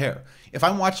do I care? If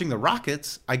I'm watching the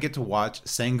Rockets, I get to watch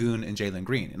Sengun and Jalen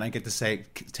Green, and I get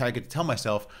to tell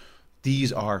myself,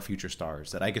 these are future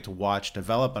stars that I get to watch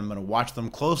develop. I'm going to watch them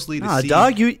closely to see.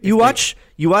 Dog, you watch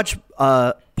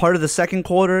part of the second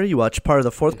quarter, you watch part of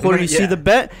the fourth quarter. You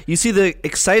see the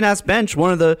exciting ass bench,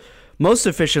 one of the most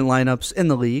efficient lineups in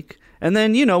the league. And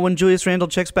then, when Julius Randle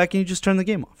checks back, and you just turn the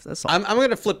game off. That's all. I'm going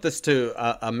to flip this to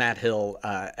a Matt Hill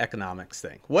economics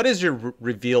thing. What is your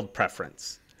revealed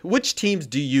preference? Which teams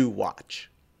do you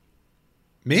watch?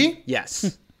 Me?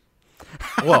 Yes.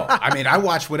 Well, I mean, I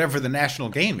watch whatever the national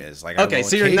game is. Like, okay,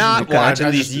 so you're not watching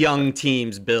these young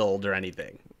teams build or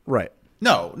anything, right?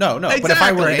 No. Exactly. But if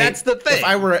I were that's the thing.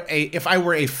 If I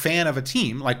were a fan of a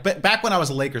team, like back when I was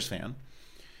a Lakers fan,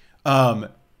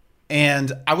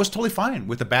 and I was totally fine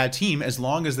with a bad team as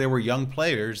long as there were young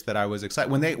players that I was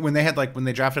excited. When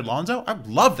they drafted Lonzo, I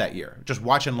loved that year. Just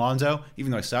watching Lonzo,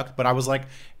 even though I sucked, but I was like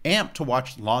amped to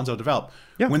watch Lonzo develop.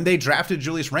 Yeah. When they drafted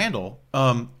Julius Randle,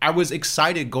 I was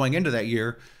excited going into that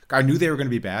year. I knew they were going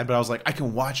to be bad, but I was like, I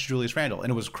can watch Julius Randle,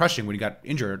 and it was crushing when he got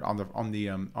injured on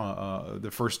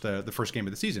the first game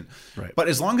of the season. Right. But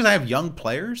as long as I have young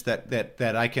players that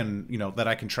I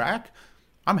can track,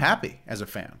 I'm happy as a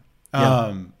fan.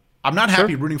 Yeah. I'm not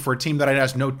happy rooting for a team that I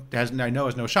know has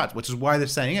no shots, which is why the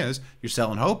saying is, you're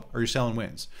selling hope or you're selling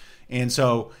wins. And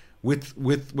so with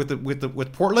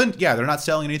Portland, yeah, they're not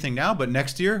selling anything now, but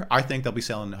next year I think they'll be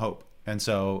selling hope. And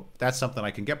so that's something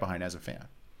I can get behind as a fan.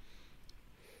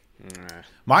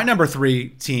 My number 3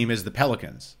 team is the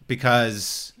Pelicans,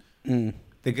 because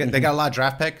they got a lot of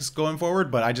draft picks going forward,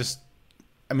 but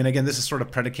I mean, again, this is sort of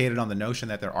predicated on the notion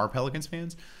that there are Pelicans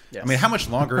fans. Yes. I mean, how much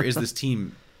longer is this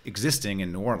team existing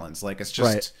in New Orleans? Like, it's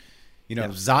just,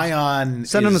 Zion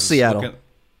send him to Seattle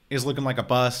is looking like a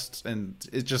bust, and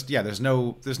it's just, there's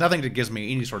nothing that gives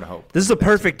me any sort of hope. This is a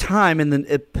perfect time in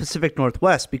the Pacific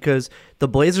Northwest, because the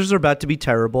Blazers are about to be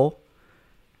terrible.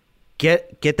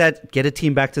 Get a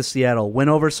team back to Seattle. Win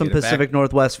over some Pacific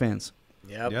Northwest fans.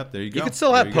 Yep. There you go. You could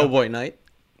still have Po' Boy night.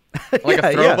 Like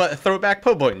a throwback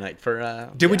Po' Boy night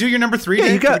for. Did we do your number 3?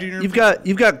 Yeah,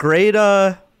 you've got great,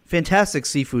 fantastic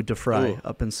seafood to fry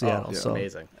up in Seattle. So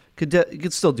amazing. You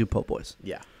could still do po' boys.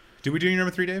 Yeah. Did we do your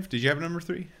number 3, Dave? Did you have a number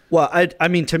 3? Well, I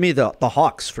mean, to me, the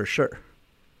Hawks for sure.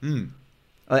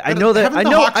 I know that.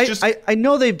 I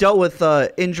know they've dealt with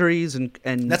injuries and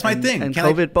that's my thing. And can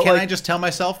COVID. But I just tell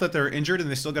myself that they're injured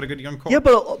and they still got a good young core? Yeah,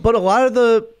 but a lot of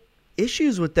the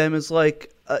issues with them is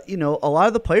like a lot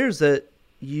of the players that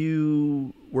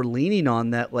you were leaning on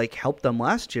that like helped them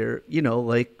last year.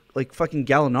 Like fucking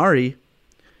Gallinari.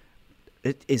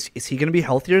 Is he going to be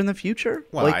healthier in the future?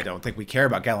 Well, I don't think we care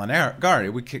about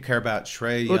Gallinari. We care about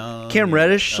Trae Young. Cam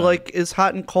Reddish is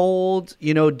hot and cold.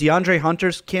 DeAndre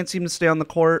Hunter can't seem to stay on the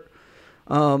court.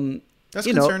 That's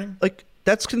concerning.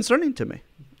 That's concerning to me.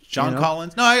 John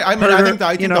Collins. No, I think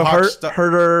the Hawks.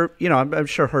 Herter. I'm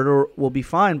sure Herter will be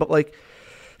fine, but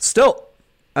still,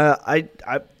 I'm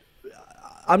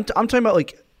talking about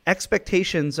like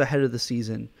expectations ahead of the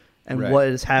season and what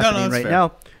is happening right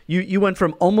now. You went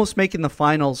from almost making the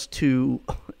finals to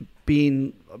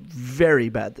being very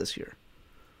bad this year.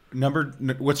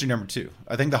 What's your number 2?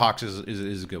 I think the Hawks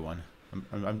is a good one.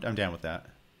 I'm down with that.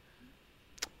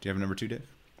 Do you have a number 2, Dave?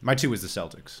 My 2 is the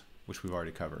Celtics, which we've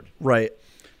already covered. Right.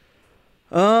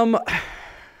 It's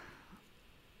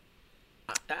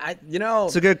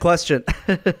a good question.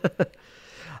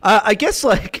 I guess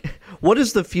like, what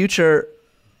is the future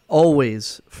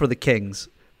always for the Kings?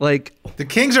 Like The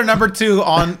Kings are number 2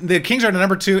 on the Kings are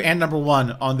number 2 and number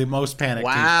 1 on the most panicked.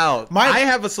 Wow. team. I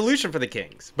have a solution for the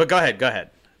Kings. But go ahead.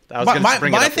 I was gonna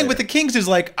bring it my up thing later. with the Kings is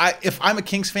like, if I'm a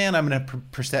Kings fan, I'm in a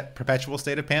perpetual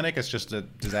state of panic. It's just a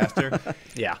disaster.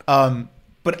 Yeah.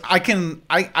 But I'm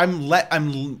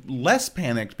less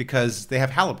panicked because they have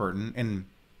Halliburton and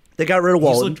they got rid of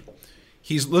Walton.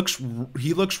 He's looked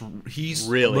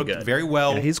really good. very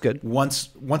well. Yeah, he's good. Once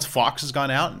Fox has gone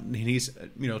out and he's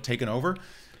taken over.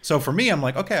 So for me, I'm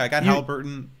like, okay, I got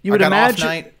Halliburton. You would I got imagine. Off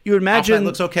night. You would imagine Off night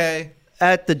looks okay.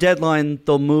 At the deadline,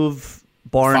 they'll move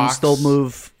Barnes. Fox. They'll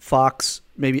move Fox.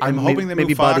 Maybe I'm hoping they maybe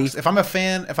move Fox. Buddy. If I'm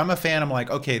a fan, I'm like,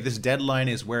 okay, this deadline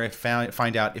is where I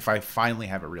find out if I finally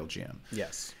have a real GM.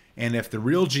 Yes. And if the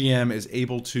real GM is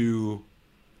able to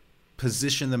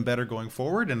position them better going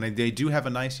forward, and they do have a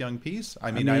nice young piece.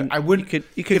 I mean, I would.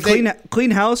 You could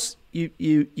clean house.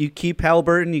 You keep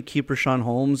Halliburton, you keep Rashawn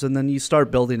Holmes, and then you start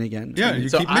building again. Yeah, you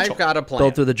So keep Mitchell. I've got a plan.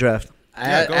 Build through the draft.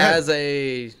 Yeah, go ahead. As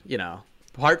a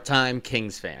part-time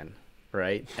Kings fan,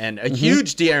 right, and a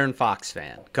huge De'Aaron Fox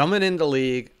fan coming into the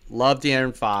league, love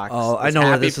De'Aaron Fox. Oh, I was know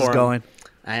where happy this is for him. going.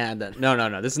 And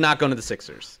no, this is not going to the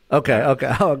Sixers. Okay.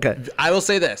 I will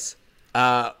say this: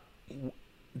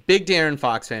 big De'Aaron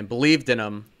Fox fan, believed in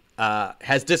him,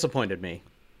 has disappointed me.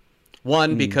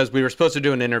 One, because we were supposed to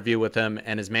do an interview with him,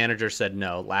 and his manager said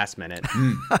no last minute,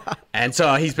 and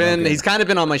so he's kind of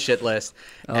been on my shit list.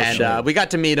 We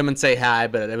got to meet him and say hi,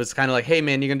 but it was kind of like, hey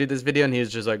man, you gonna do this video? And he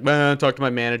was just like, man, talk to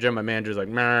my manager. My manager's like,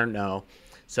 man, no.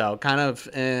 So kind of,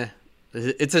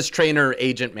 it's his trainer,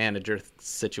 agent, manager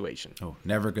situation. Oh,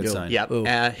 never a good sign.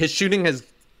 Yeah, his shooting has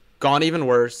gone even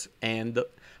worse, and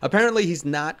apparently he's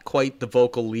not quite the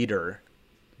vocal leader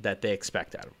that they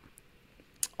expect out of him.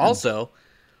 Also,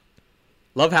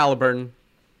 love Halliburton.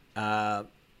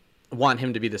 Want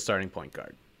him to be the starting point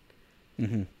guard.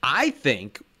 I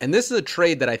think, and this is a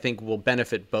trade that I think will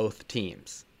benefit both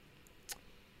teams.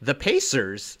 The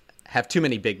Pacers have too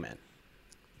many big men.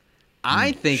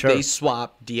 I think they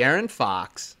swap De'Aaron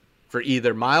Fox for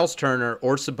either Miles Turner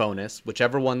or Sabonis,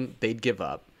 whichever one they'd give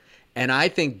up. And I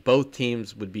think both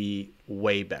teams would be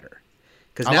way better.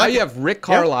 Because now you have Rick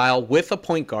Carlisle with a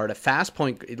point guard, a fast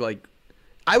point. Like,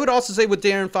 I would also say with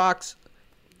De'Aaron Fox,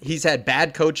 he's had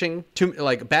bad coaching,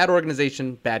 bad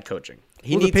organization, bad coaching.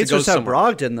 He needs the Pacers to go have somewhere.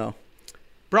 Brogdon though.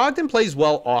 Brogdon plays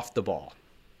well off the ball,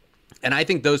 and I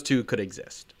think those two could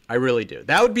exist. I really do.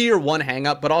 That would be your one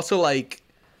hang-up, but also like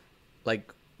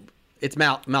it's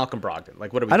Malcolm Brogdon.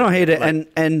 Like, what are we? I don't hate it,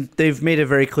 like, and they've made it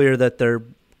very clear that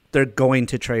they're going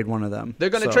to trade one of them.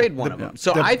 they're going to trade one of them.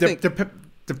 So I think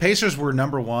the Pacers were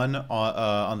number 1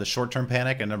 on the short-term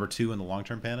panic and number 2 in the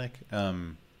long-term panic.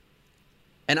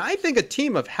 And I think a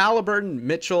team of Halliburton,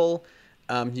 Mitchell,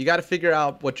 you got to figure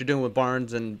out what you're doing with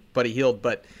Barnes and Buddy Hield.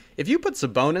 But if you put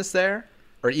Sabonis there,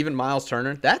 or even Miles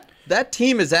Turner, that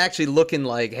team is actually looking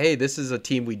like, hey, this is a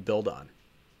team we'd build on.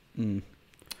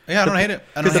 Yeah, I don't hate it.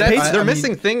 Their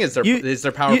missing thing is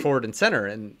their power forward and center,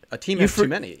 and a team has too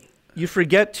many. You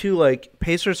forget too, like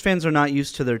Pacers fans are not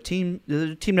used to their team.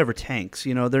 Their team never tanks.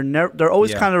 They're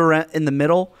always kind of in the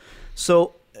middle.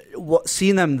 So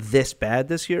seeing them this bad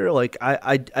this year, like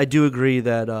I do agree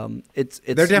that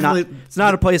it's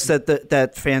not a place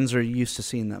that fans are used to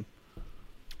seeing them.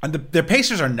 And the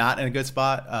Pacers are not in a good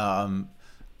spot.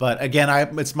 But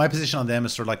again, it's my position on them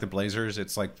is sort of like the Blazers.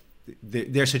 It's like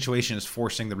their situation is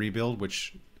forcing the rebuild,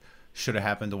 which should have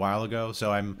happened a while ago.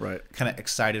 So I'm kind of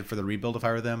excited for the rebuild if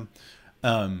I were them.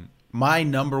 My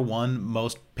number 1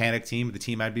 most panicked team, the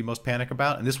team I'd be most panicked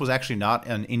about, and this was actually not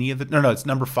on any of the. No, it's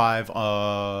number 5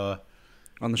 on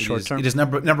the short term. It is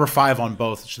number 5 on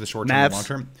both the short term and long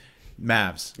term.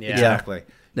 Mavs, exactly.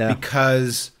 Yeah.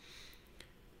 Because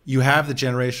you have the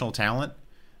generational talent,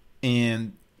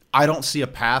 and I don't see a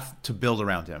path to build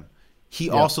around him. He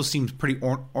also seems pretty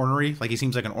ornery. Like, he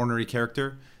seems like an ornery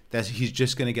character that he's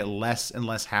just going to get less and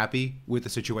less happy with the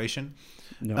situation.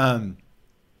 No.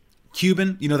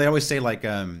 Cuban, they always say like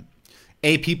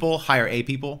A people hire A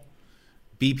people,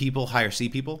 B people hire C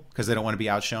people because they don't want to be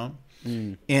outshone.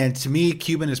 And to me,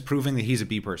 Cuban is proving that he's a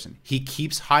B person. He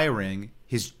keeps hiring.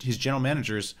 His general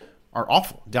managers are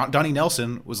awful. Donnie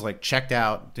Nelson was like checked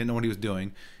out, didn't know what he was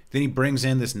doing. Then he brings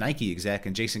in this Nike exec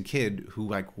and Jason Kidd, who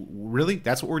like, really,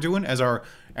 that's what we're doing as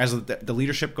the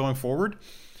leadership going forward.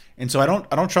 And so I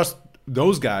don't trust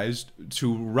those guys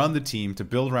to run the team, to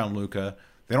build around Luka.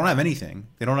 They don't have anything.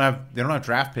 They don't have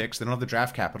draft picks. They don't have the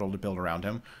draft capital to build around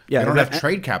him. Yeah, they don't have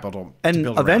trade capital to build around him.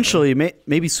 And eventually,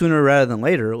 maybe sooner rather than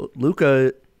later,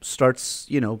 Luka starts,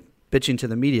 bitching to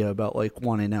the media about like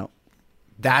wanting out.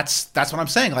 That's what I'm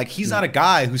saying. Like, he's not a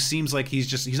guy who seems like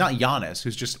he's not Giannis,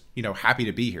 who's just, happy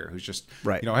to be here, who's just,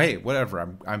 Right. Hey,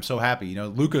 whatever, I'm so happy.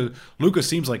 Luka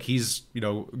seems like he's,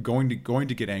 going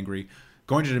to get angry,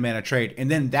 going to demand a trade. And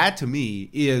then that to me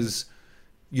is,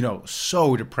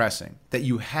 so depressing that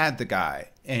you had the guy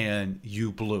and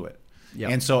you blew it.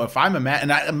 Yep. And so if I'm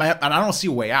and I don't see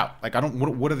a way out. Like,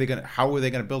 what are they going to, how are they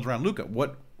going to build around Luka?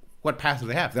 What path do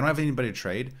they have? They don't have anybody to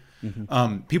trade.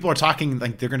 Mm-hmm. People are talking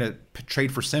like they're going to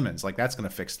trade for Simmons, like that's going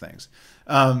to fix things.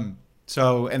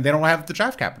 So and they don't have the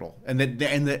draft capital, and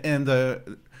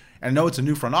I know it's a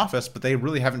new front office, but they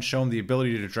really haven't shown the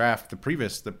ability to draft. The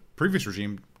previous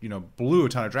regime, blew a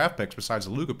ton of draft picks besides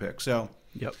the Luka pick. So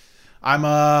Yep.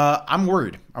 I'm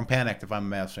worried. I'm panicked if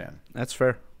I'm a Mavs fan. That's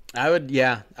fair.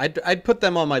 I'd put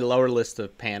them on my lower list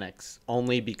of panics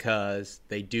only because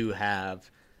they do have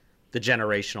the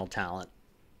generational talent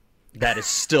that is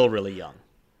still really young.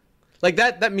 Like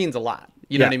that means a lot.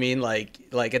 You know what I mean? Like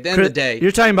at the end of the day,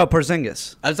 you're talking about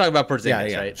Porzingis. I was talking about Porzingis,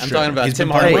 Yeah, right? sure. I'm talking about He's Tim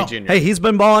been playing Hardaway well. Jr. Hey, he's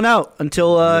been balling out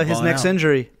until his balling next out.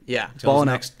 injury. Yeah. Balling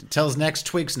out. Till his next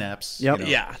twig snaps. Yep.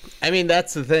 Yeah. I mean,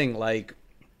 that's the thing. Like,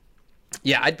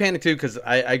 yeah, I'd panic too because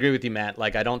I agree with you, Matt.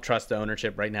 Like, I don't trust the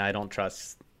ownership right now. I don't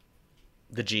trust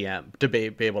the GM to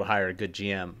be able to hire a good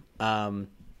GM.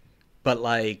 But,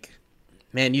 like,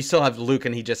 man, you still have Luke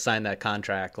and he just signed that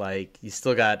contract. Like, you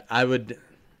still got – I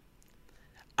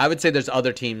would say there's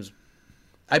other teams.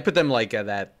 I'd put them, like, at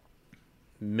that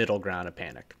middle ground of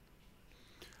panic.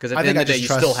 Because at the end of the day, you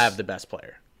still have the best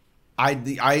player.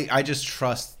 I just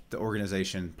trust the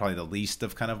organization probably the least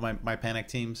of kind of my panic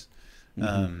teams.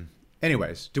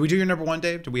 Anyways, do we do your number one,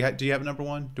 Dave? Do you have a number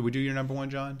one? Do we do your number one,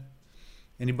 John?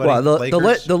 Anybody? Well,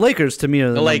 Lakers? the Lakers to me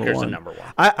are the Lakers number are one. number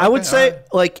one. I would say,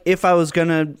 like, if I was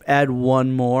gonna add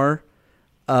one more,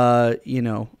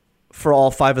 for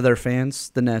all 5 of their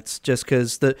fans, the Nets, just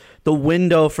because the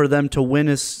window for them to win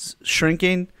is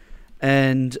shrinking,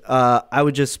 and I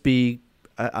would just be,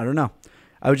 I don't know,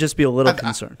 I would just be a little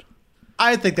concerned.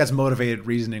 I think that's motivated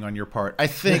reasoning on your part. I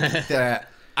think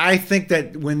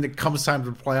that when it comes time for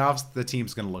the playoffs, the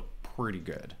team's going to look pretty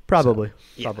good. Probably.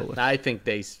 I think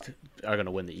they are going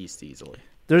to win the East easily.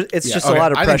 It's just a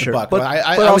lot of I think the pressure. Bucks,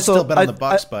 I would still bet on the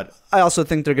Bucks, but I also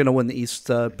think they're going to win the East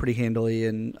pretty handily,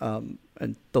 and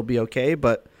they'll be okay.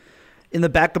 But in the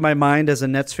back of my mind, as a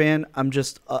Nets fan, I'm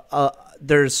just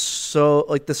there's so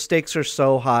like the stakes are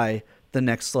so high the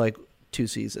next like 2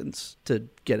 seasons to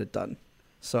get it done.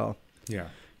 So yeah.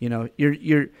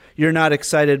 You're not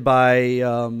excited by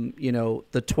the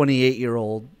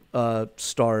 28-year-old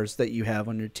stars that you have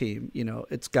on your team.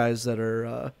 It's guys that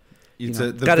are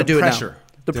got to do pressure. it now.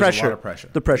 The There's pressure. a lot of pressure.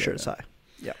 The pressure is high.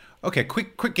 Yeah. Okay,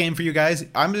 quick game for you guys.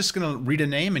 I'm just going to read a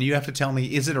name, and you have to tell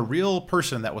me, is it a real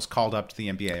person that was called up to the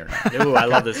NBA or not? Ooh, I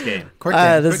love this game. Quick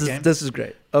game. This is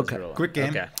great. Okay. Quick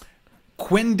game. Okay.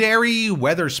 Quindary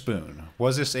Weatherspoon.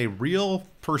 Was this a real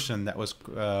person that was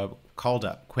called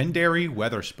up? Quindary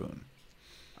Weatherspoon.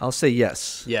 I'll say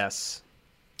yes. Yes.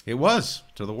 It was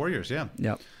to the Warriors, yeah.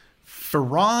 Yep.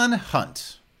 Ferran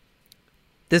Hunt.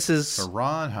 This is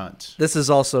Ferran Hunt. This is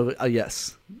also a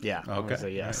yes. Yeah. I'm Okay. gonna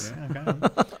say yes. Yeah,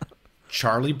 okay.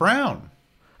 Charlie Brown.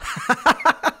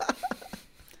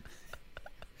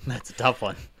 That's a tough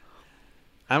one.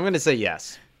 I'm going to say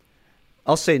yes.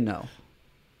 I'll say no.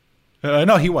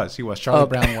 No, he was. Charlie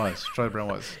Brown was.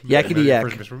 Yakety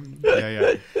yak.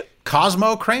 Yeah.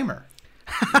 Cosmo Kramer.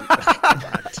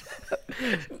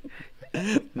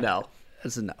 No.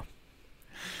 That's a no.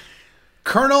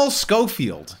 Colonel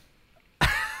Schofield.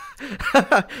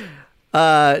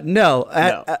 No.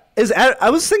 I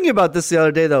was thinking about this the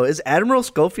other day though. Is Admiral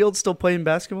Schofield still playing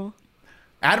basketball?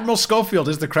 Admiral Schofield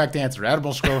is the correct answer.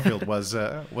 Admiral Schofield was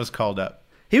called up.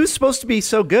 He was supposed to be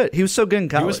so good. He was so good in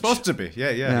college. He was supposed to be.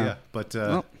 Yeah. But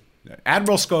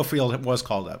Admiral Schofield was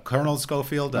called up. Colonel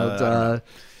Schofield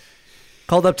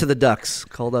called up to the Ducks.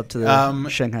 Called up to the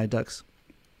Shanghai Ducks.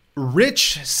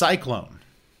 Rich Cyclone.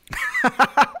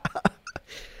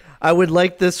 I would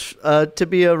like this to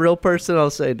be a real person. I'll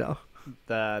say no.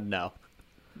 No.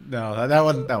 No,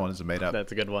 that one is made up.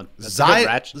 That's a good one. That's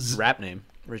a good rap name.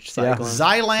 Rich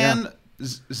Cyclone.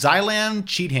 Zylan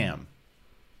Cheatham.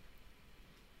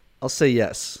 I'll say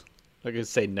yes. I'm going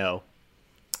to say no.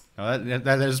 No,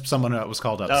 that is someone that was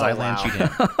called up. Oh, Zylan wow. Cheatham.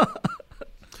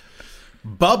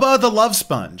 Bubba the Love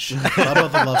Sponge.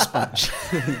 Bubba the Love Sponge.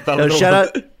 No,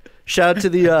 shout out to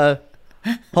the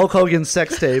Hulk Hogan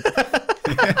sex tape.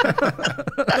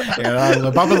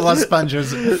 Bubba the Love Sponge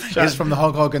is from the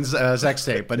Hulk Hogan's sex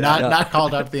tape, but not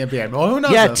called up to the NBA. Well, who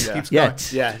knows?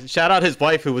 Yet. Yeah. Shout out his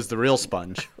wife who was the real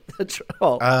sponge.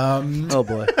 Oh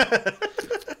boy.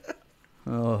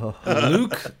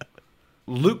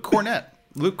 Luke Cornett.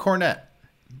 Luke Cornett.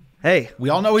 Hey, We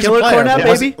all know he's Killer a player. Cornett,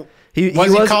 Was- baby.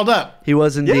 Was he called up? He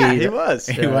was indeed. Yeah, he was.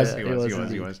 He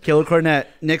was. Killer Cornett,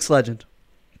 Knicks legend.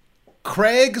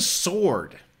 Craig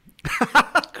Sword.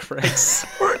 Craig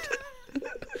Sword.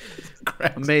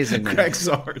 Amazing, man. Craig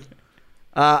Sword.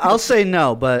 I'll say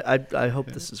no, but I hope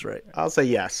this is right. I'll say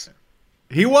yes.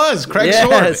 He was Craig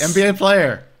Yes. Sword, NBA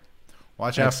player.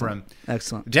 Watch out for him.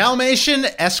 Excellent. Dalmatian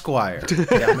Esquire.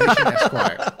 Dalmatian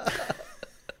Esquire.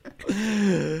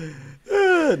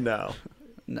 No.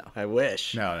 No. I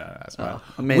wish. No, that's fine.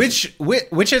 Amazing.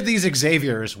 Which of these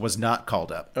Xaviers was not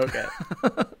called up? Okay.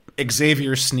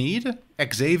 Xavier Sneed,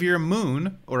 Xavier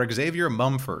Moon, or Xavier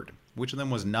Mumford? Which of them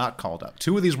was not called up?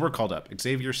 Two of these were called up.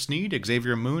 Xavier Sneed,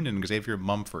 Xavier Moon, and Xavier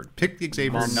Mumford. Pick the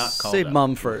Xavier not called Say up.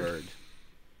 Mumford.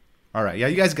 All right. Yeah,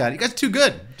 you guys got it. You guys too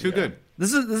good. Too good.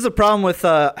 This is a problem with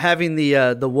having the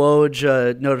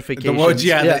Woj notifications. The Woj,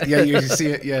 yeah, you see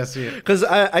it. Yeah, see it. Because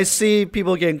I see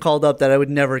people getting called up that I would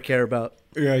never care about.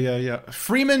 Yeah.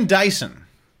 Freeman Dyson.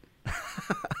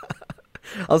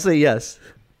 I'll say yes.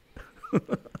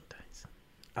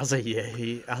 I'll say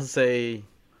yeah. I'll say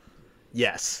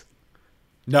yes.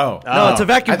 No. No, it's a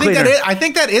vacuum cleaner. I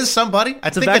think that is somebody. I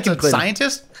think it's vacuum a cleaner.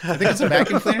 scientist. I think it's a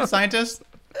vacuum cleaner scientist.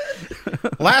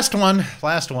 Last one.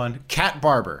 Cat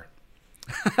Barber.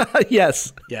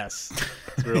 Yes. Yes.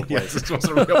 It's a real Yes, place. this was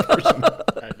a real person.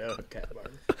 I know. Cat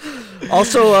Barber.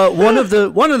 Also, one of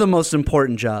the most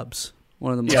important jobs.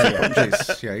 One of the most important jobs.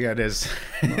 Jeez. Yeah, it is.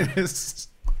 It is.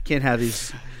 Can't have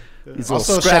these little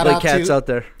Also, shout scraggly out cats to- out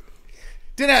there.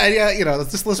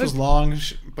 This list was long,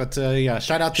 but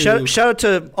shout out to Shout out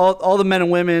to all the men and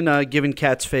women giving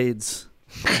cats fades.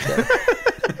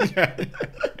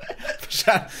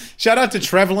 shout out to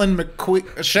Trevlin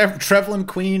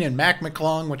Queen and Mac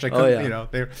McClung, which I couldn't, yeah.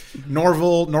 they're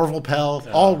Norval Pell,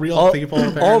 all real people. All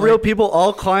apparently. real people,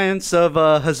 all clients of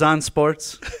Hazan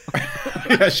Sports.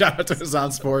 Yeah, shout out to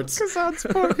Hazan Sports. Hazan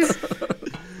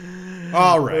Sports.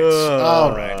 All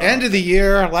right. End of the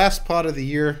year, last part of the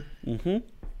year. Mm-hmm.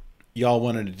 Y'all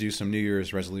wanted to do some New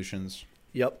Year's resolutions.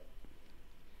 Yep.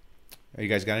 You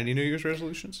guys got any New Year's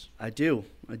resolutions? I do.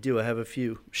 I have a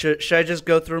few. Should I just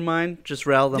go through mine? Just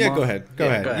rattle them off? Go ahead. Go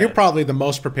ahead. go ahead. You're probably the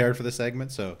most prepared for the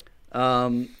segment, so.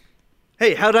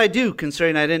 Hey, how'd I do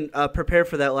considering I didn't prepare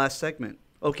for that last segment?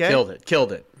 Okay. Killed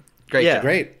it. Great Yeah. job.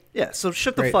 Great. Yeah. So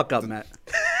shut the Great. fuck up, Matt.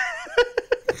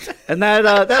 And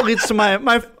that leads to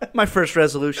my first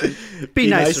resolution. Be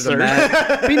nicer to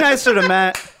Matt. Be nicer to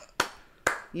Matt.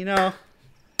 You know.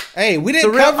 Hey, we The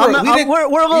didn't real, cover it. we're a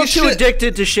little you too should-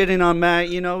 addicted to shitting on Matt.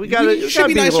 You know, we gotta You should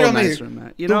be be a nicer little on me. nicer to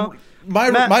Matt. You know,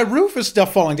 My Matt- roof is still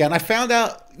falling down. I found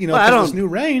out, Well, I because this don't- new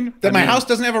rain, that my house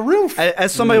doesn't have a roof.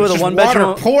 as somebody with a Just one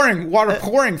bedroom, water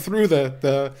pouring through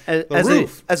the as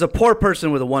roof. as a poor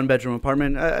person with a one bedroom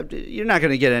apartment, you're not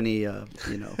gonna get any. You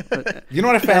know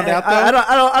what I found out though?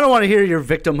 I don't want to hear your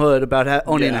victimhood about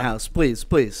owning a Yeah. house. Please.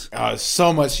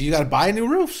 So much. You got to buy new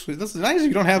roofs. This is nice.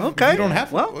 You don't have. Okay. You don't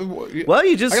have. Well,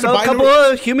 you just I gotta sell a buy couple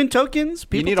new- of human tokens.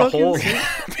 People need a whole- tokens.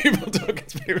 people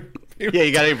tokens. People. Yeah,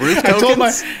 you got any roof I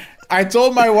tokens?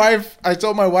 told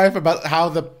my wife about how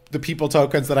the people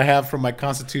tokens that I have from my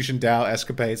Constitution DAO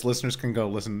escapades. Listeners can go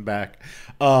listen back.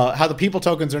 How the people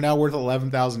tokens are now worth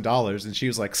 $11,000, and she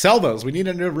was like, "Sell those. We need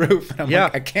a new roof." And I'm Yeah.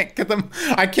 like, I can't get them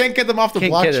off the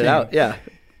Can't blockchain. get it out. Yeah.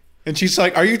 And she's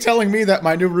like, "Are you telling me that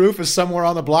my new roof is somewhere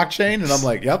on the blockchain?" And I'm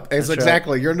like, "Yep, it's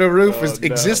exactly. Your new roof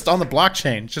exists on the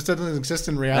blockchain. It just doesn't exist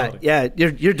in reality." Yeah.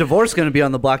 Your divorce going to be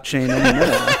on the blockchain any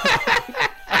minute.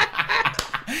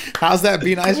 How's that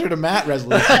be nicer to Matt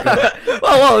resolution? go?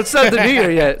 Well, it's not the new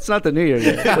year yet. It's not the new year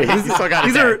yet. Wait, still got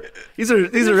it these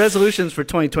are resolutions for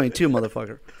 2022,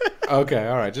 motherfucker. Okay,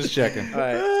 all right, just checking. All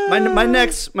right. My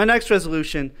next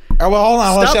resolution. Oh, well, hold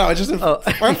on. Stop. I just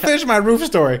I'll finish my roof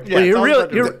story. Well,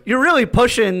 you're really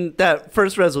pushing that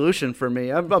first resolution for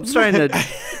me. I'm starting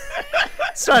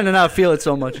to not feel it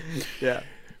so much. Yeah.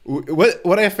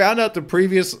 What I found out the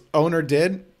previous owner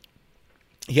did,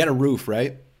 he had a roof,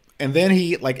 right? And then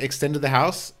he extended the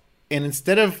house, and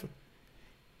instead of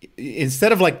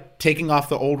taking off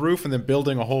the old roof and then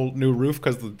building a whole new roof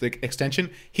because of the extension,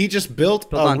 he just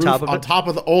built a on roof top of on it? top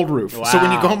of the old roof. So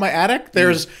when you go in my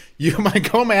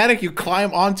attic, you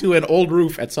climb onto an old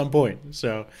roof at some point.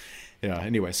 So yeah.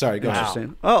 Anyway, sorry. Go ahead.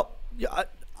 Interesting. Oh, yeah,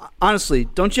 honestly,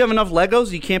 don't you have enough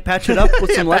Legos? You can't patch it up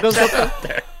with some Legos up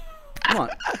there? Come on.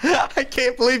 I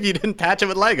can't believe you didn't patch it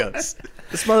with Legos.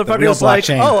 This real motherfucker's like,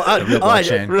 blockchain. The real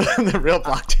blockchain. The real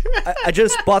blockchain. I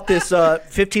just bought this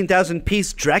 15,000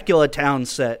 piece Dracula Town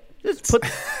set.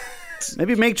 Just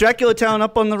maybe make Dracula Town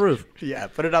up on the roof. Yeah,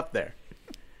 put it up there.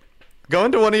 Go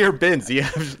into one of your bins. Do you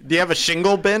have a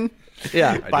shingle bin?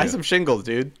 Yeah. Buy some shingles,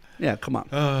 dude. Yeah, come on.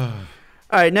 All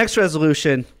right, next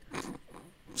resolution.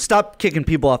 Stop kicking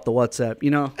people off the WhatsApp.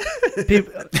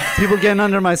 People getting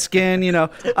under my skin.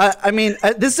 I mean,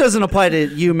 this doesn't apply to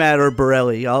you, Matt, or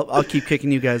Borelli. I'll keep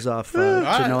kicking you guys off.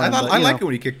 I like it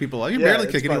when you kick people off. You're barely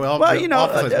kicking anyone off. Well,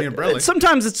 off me and Borelli.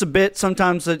 sometimes it's a bit.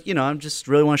 Sometimes I just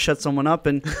really want to shut someone up,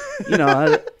 and heavy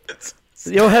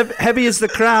is the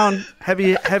crown.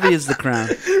 Heavy is the crown.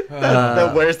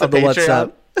 Where's the of the Patreon?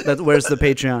 WhatsApp. Where's the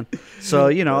Patreon? So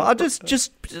I'll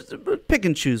just pick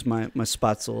and choose my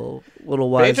spots a little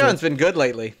wiser. Patreon's been good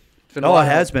lately. It's been Oh, wild.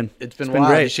 it has been. It's been great.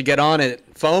 wild. You should get on it.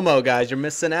 FOMO, guys. You're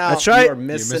missing out. That's right. You're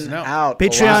missing out.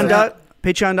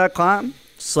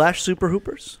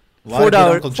 Patreon.com/superhoopers. Lot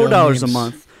of Uncle Joe $4 a memes.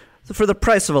 month for the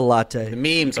price of a latte. The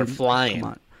memes are flying. Come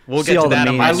on. We'll See get all to the that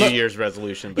on my memes. New Year's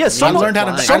resolution. But Yeah, the memes someone- are I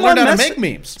learned flying. how to make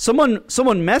memes. Someone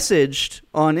messaged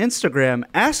on Instagram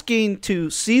asking to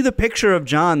see the picture of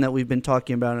John that we've been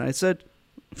talking about, and I said,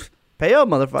 "Pay up,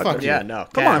 motherfucker." Fuck Yeah, no.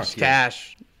 Come on.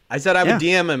 Cash. I said I would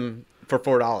Yeah. DM him for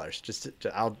 $4.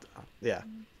 Yeah.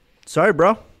 Sorry,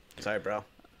 bro. Sorry, bro. All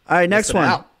right, next Missing one.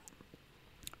 out.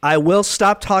 I will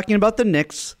stop talking about the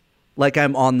Knicks like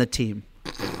I'm on the team.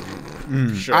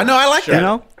 Sure. I know. I like Sure.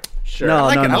 that. Sure. No, I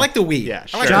like it. no. I like the we. Yeah,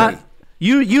 I like sure. John,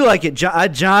 the we. you like it,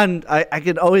 John. I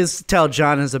can always tell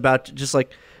John is about to just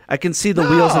like I can see the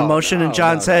wheels in motion in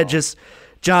John's head. Just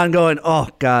John going, "Oh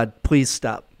God, please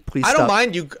stop, please I stop." don't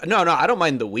mind you. No, I don't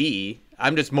mind the we.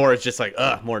 I'm just more. It's just like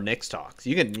more Knicks talks.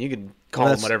 You can call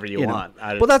them That's- whatever you want.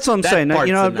 Well, that's what I'm saying.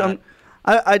 part's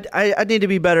I need to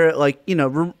be better at like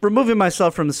removing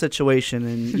myself from the situation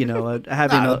and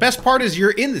having The best part is you're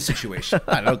in the situation.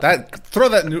 I know that. Throw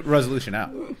that new resolution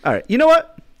out. All right, you know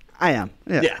what? I am.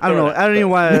 Yeah, I don't know. I don't even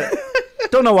why.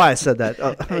 Don't know why I said that.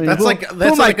 I mean, That's who like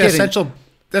am I an kidding? essential.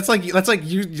 That's like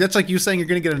you saying you're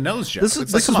going to get a nose job. This is-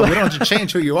 It's this like, come is on, we what- don't have to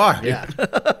change who you are. Yeah.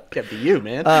 Can't be you,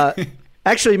 man.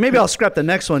 Actually, maybe I'll scrap the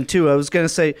next one too. I was gonna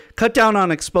say cut down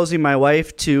on exposing my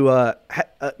wife to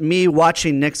me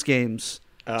watching Knicks games.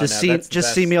 Just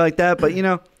see me like that. But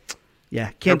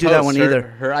can't do that one either.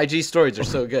 Her IG stories are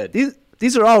so good.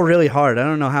 These are all really hard. I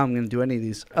don't know how I'm gonna do any of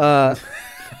these.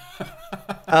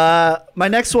 My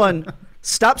next one: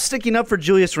 stop sticking up for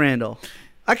Julius Randle.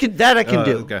 I can do.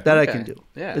 Okay. That I Okay. can do.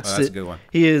 Yeah. It's That's a good one.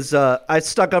 He is. I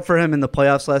stuck up for him in the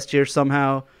playoffs last year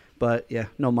somehow, but yeah,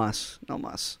 no mas.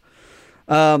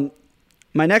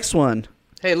 My next one.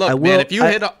 Hey, look, I man, will- if you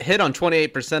hit on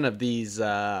 28% of these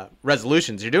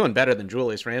resolutions, you're doing better than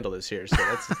Julius Randle this year. So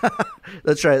that's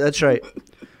That's right.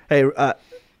 Hey,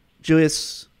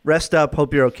 Julius, rest up.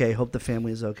 Hope you're okay. Hope the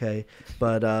family is okay.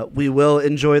 But we will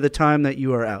enjoy the time that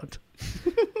you are out.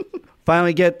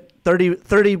 Finally get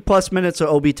 30 plus minutes of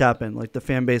Obi Toppin like the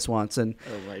fan base wants. And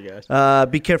oh my gosh.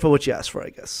 be careful what you ask for, I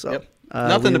guess. So, Yep.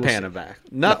 Nothing we to will see. panic about.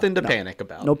 Nothing to panic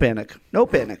about. No panic.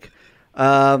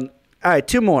 All right,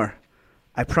 two more.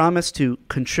 I promise to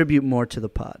contribute more to the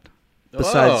pod.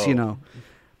 Besides, Oh.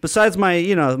 besides my,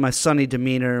 my sunny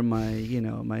demeanor, my,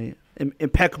 my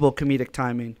impeccable comedic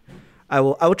timing, I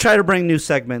will try to bring new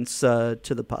segments to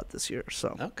the pod this year.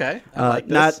 So Okay. I like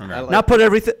this. I like not put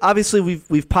everything. Obviously,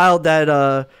 we've piled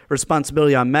that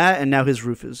responsibility on Matt, and now his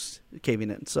roof is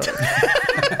caving in. So.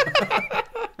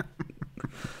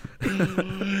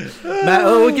 Matt,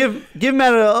 we'll give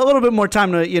Matt a little bit more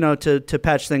time to to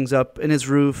patch things up in his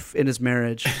roof, in his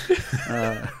marriage,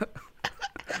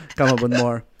 come up with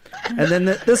more, and then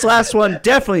this last one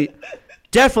definitely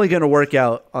going to work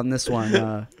out on this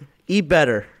one. Eat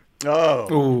better,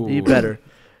 Oh. eat better.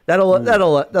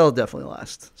 That'll definitely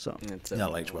last. So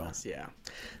That'll age well. Yeah.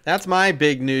 That's my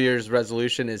big New Year's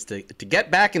resolution is to get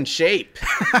back in shape.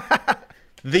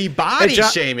 The body Hey,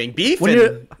 John, shaming,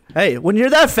 when you're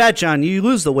that fat, John, you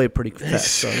lose the weight pretty fast.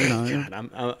 So God,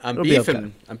 I'm It'll be beefing.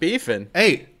 okay. I'm beefing.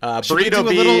 Hey, should we Burrito do a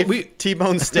beef, little-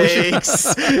 T-bone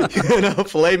steaks,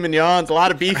 filet mignons. A lot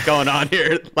of beef going on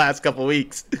here the last couple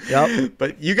weeks. Yep.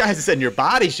 But you guys said your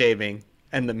body shaming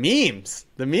and the memes.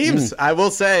 I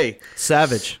will say,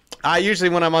 savage. I usually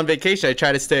when I'm on vacation, I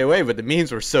try to stay away, but the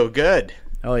memes were so good.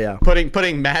 Oh yeah.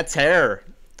 Putting Matt's hair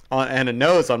and a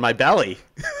nose on my belly.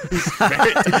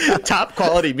 Top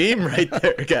quality meme right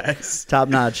there, guys. Top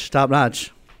notch.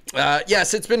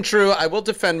 Yes, it's been true. I will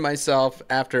defend myself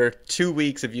after 2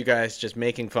 weeks of you guys just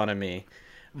making fun of me.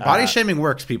 Body shaming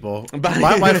works, people.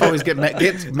 My wife always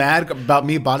gets mad about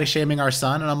me body shaming our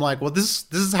son, and I'm like, well, this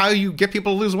is how you get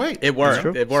people to lose weight. It worked.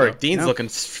 true. It worked. So, Dean's yeah. looking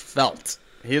svelte.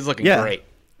 He's looking Yeah. great.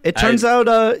 It turns out,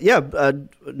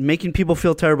 making people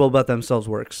feel terrible about themselves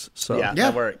works. So Yeah, Yeah.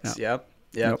 that works. Yep.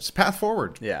 It's a path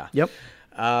forward. Yeah. Yep.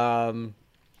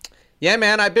 Yeah,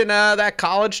 man, I've been that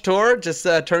college tour. Just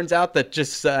turns out that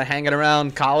just hanging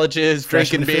around colleges,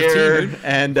 Freshman drinking 15, beer, dude.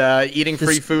 and eating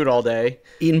free food all day.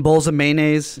 Eating bowls of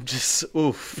mayonnaise. Just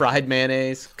fried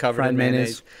mayonnaise, covered Fried in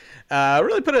mayonnaise. mayonnaise.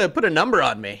 Really put a number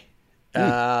on me. Put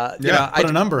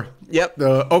a number. Yep.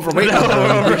 The overweight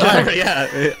number.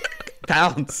 Yeah,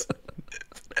 pounds.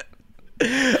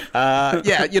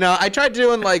 I tried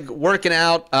doing like working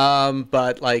out,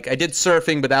 but like I did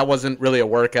surfing, but that wasn't really a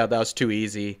workout. That was too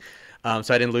easy.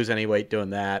 So I didn't lose any weight doing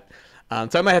that.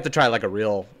 So I might have to try like a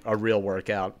real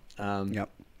workout. Yep.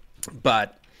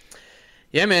 But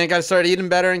yeah, man, got to start eating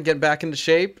better and get back into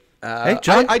shape. Hey,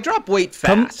 John, I drop weight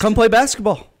Come fast. play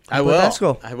basketball. I will.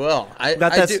 I will.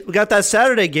 We got that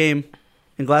Saturday game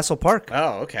in Glassell Park.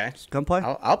 Oh, okay. Come play.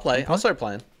 I'll play. I'll start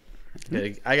playing. I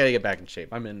gotta get back in shape.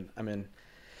 I'm in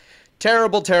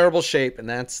terrible shape, and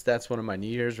that's one of my New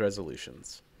Year's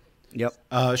resolutions.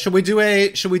 Yep. Should we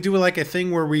do like a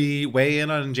thing where we weigh in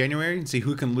on January and see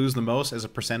who can lose the most as a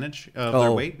percentage of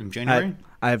their weight in January?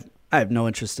 I have no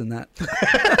interest in that.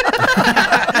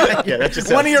 Yeah, that's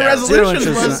just One of your resolutions interest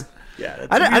in was. that. Yeah,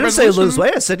 I didn't say lose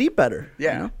weight. I said eat better.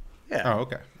 yeah. You know? Yeah. Oh,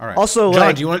 okay. All right. Also, John,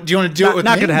 like, do you want to do it with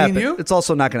not me? gonna Me happen. and you? It's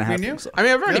also not going to Me and happen. you? So. I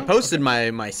mean, I've already Yeah, posted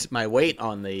my weight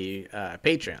on the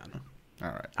Patreon. All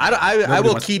right. I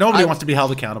will wants, keep. Nobody I- wants to be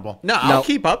held accountable. No, I'll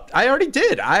keep up. I already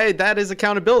did. That is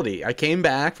accountability. I came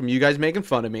back from you guys making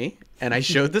fun of me, and I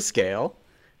showed the scale,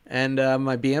 and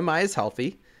my BMI is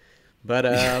healthy. But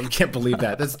I can't believe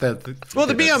that. That's the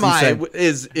BMI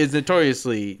is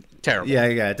notoriously terrible. Yeah.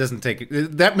 It doesn't take.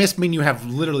 That must mean you have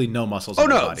literally no muscles. Oh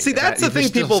in your no! body. See, that's the You're thing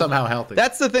still people somehow healthy.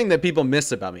 That's the thing that people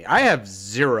miss about me. I have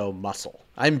zero muscle.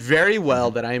 I'm very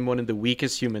well that I am one of the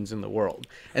weakest humans in the world,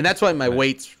 and that's why my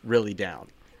weight's really down.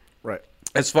 Right.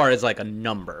 As far as like a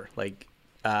number, like,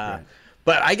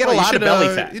 but I get a Well, you lot of should,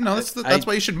 belly fat. That's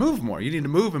why you should move more. You need to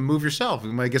move and move yourself.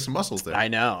 You might get some muscles there. I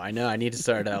know. I need to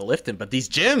start lifting, but these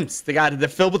gyms, they're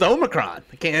filled with Omicron.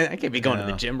 I can't be going to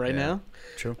the gym right now.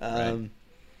 True. But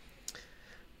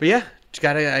yeah,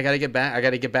 I gotta get back. I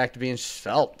gotta get back to being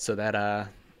svelte so that I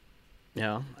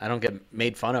don't get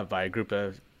made fun of by a group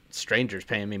of strangers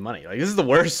paying me money. Like, this is the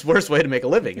worst way to make a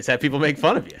living, is have people make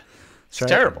fun of you. It's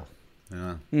terrible.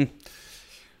 Yeah.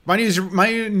 My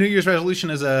New Year's resolution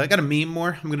is I got to meme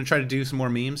more. I'm going to try to do some more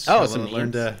memes. Oh, I some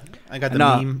learned. memes. I got the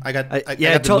No. meme. I got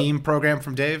yeah, the meme program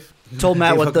from Dave. Told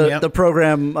Matt Dave what hooked me up. the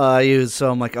program I use,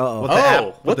 so I'm like, uh-oh. What the app? Oh,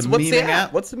 What what's the the memeing app?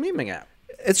 app? What's the memeing app?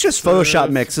 It's just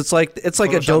Photoshop Mix. It's like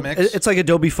Photoshop Adobe. Mix? It's like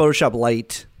Adobe Photoshop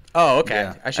Lite. Oh, okay.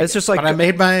 Yeah. It's just like But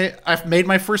I've made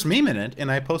my first meme in it,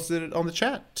 and I posted it on the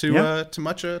chat to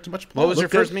much applause. What was your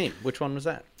Look good. first meme? Which one was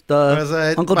that?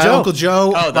 Uncle my Joe. Uncle Joe.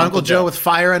 Oh, the my Uncle Uncle Joe Joe. with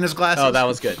fire in his glasses. Oh, that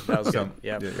was good. That was good.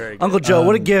 Yeah, very good. Uncle Joe.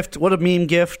 What a gift. What a meme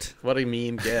gift. What a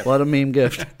meme gift. What a meme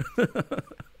gift. Thank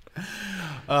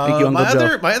you, Uncle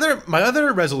Joe. My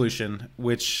other resolution,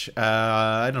 which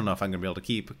I don't know if I'm going to be able to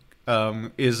keep,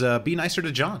 is be nicer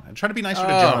to John. I try to be nicer to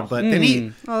John, but then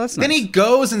he that's then nice. he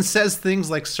goes and says things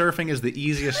like surfing is the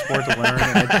easiest sport to learn,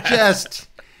 and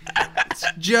it's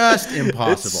just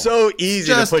impossible. It's so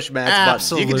easy to Just push Matt's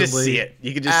buttons. You can just see it.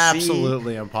 You can just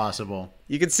absolutely impossible.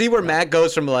 You can see where Matt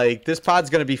goes from like, this pod's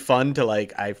gonna be fun to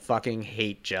like, I fucking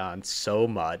hate John so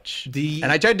much. And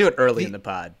I tried to do it early in the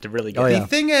pod to really get Oh, it. yeah. The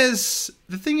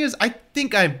thing is, I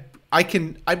think I'm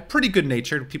pretty good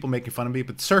natured. People making fun of me,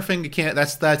 but surfing, you can't.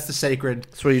 That's the sacred.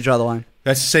 That's where you draw the line.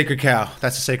 That's a sacred cow.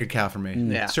 That's a sacred cow for me.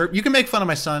 Yeah. You can make fun of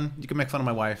my son. You can make fun of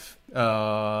my wife. You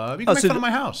can make so fun of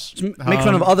my house. Make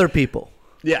fun of other people.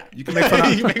 Yeah, You can make fun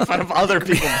of- you can make fun of other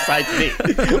people besides me.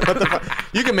 What the fuck?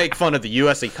 You can make fun of the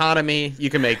U.S. economy.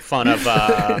 You can make fun of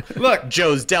Look.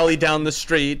 Joe's Deli down the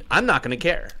street. I'm not gonna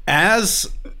care. As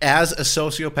a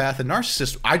sociopath and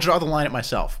narcissist, I draw the line at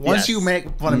myself. Once Yes. you make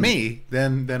fun of me,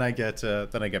 then I get mad.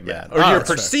 Or your that's fair.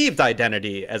 perceived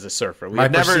identity as a surfer. My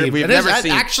We've never perceived- we've it is- never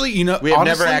seen actually, you know, we have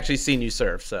honestly- never actually seen you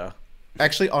surf. So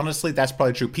Actually, honestly, that's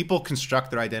probably true. People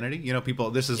construct their identity. You know, people.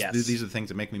 These are the things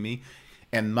that make me me.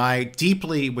 And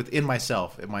deeply within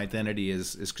myself, my identity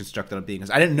is constructed on being.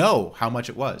 I didn't know how much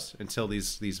it was until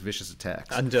these vicious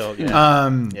attacks. until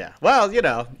Um, yeah. Well,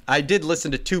 I did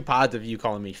listen to 2 pods of you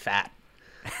calling me fat.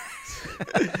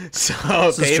 So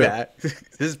payback. This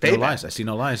is No payback. lies. I see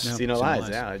no lies. See no lies.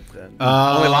 Yeah. The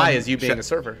only lie is you being a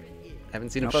surfer. Haven't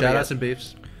seen a photo Shout yet. outs and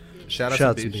beefs. Shout Shout outs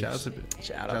outs and and beefs. beefs. Shout outs and beefs. Shout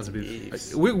Shout outs outs and and beefs.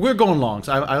 beefs. We're going long.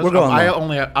 So I We're going I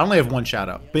long. only have one shout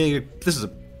out. This is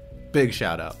a big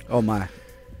shout out. Oh, my.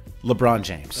 LeBron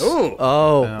James. Ooh.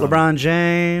 Oh, LeBron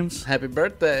James. Happy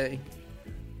birthday.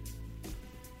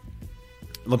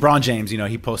 LeBron James,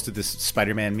 he posted this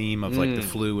Spider-Man meme of like the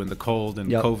flu and the cold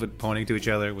and Yep. COVID pointing to each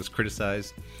other, was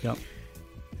criticized. Yep.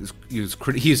 he was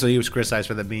criticized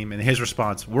for the meme, and his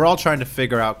response: "We're all trying to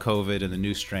figure out COVID and the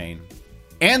new strain,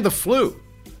 and the flu.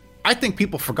 I think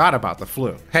people forgot about the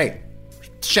flu." Hey,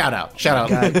 shout out,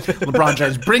 LeBron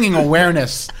James, bringing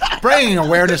awareness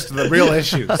to the real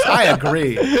issues. I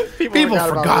agree. People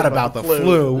forgot about the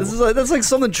flu. That's like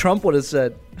something Trump would have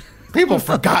said. People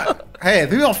forgot. Hey,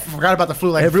 people forgot about the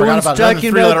flu. Like everyone's forgot about another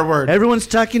three-letter word. Everyone's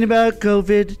talking about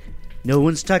COVID. No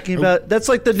one's talking about. That's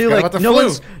like the new like.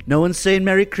 No one's saying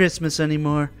Merry Christmas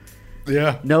anymore.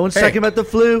 Yeah. No one's talking about the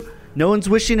flu. No one's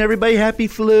wishing everybody happy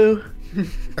flu.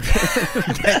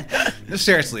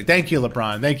 Seriously, thank you,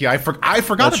 LeBron. Thank you. I forgot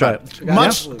That's about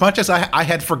right. it. Much as I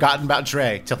had forgotten about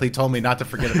Dre till he told me not to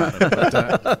forget about it.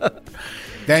 But,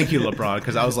 thank you, LeBron,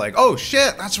 because I was like, oh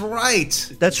shit, that's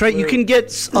right. That's right. You can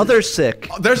get other sick.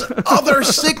 There's other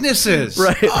sicknesses.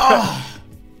 Right. Oh.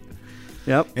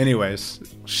 Yep. Anyways,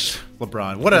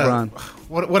 LeBron.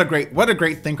 What a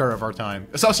great thinker of our time.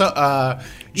 It's also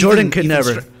Jordan could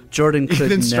never.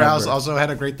 Ethan Strauss also had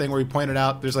a great thing where he pointed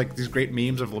out there's like these great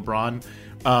memes of LeBron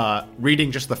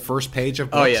reading just the first page of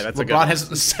books. Oh yeah, that's a good LeBron one.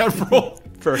 has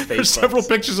several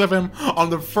pictures of him on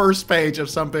the first page of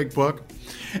some big book.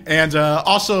 And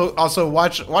also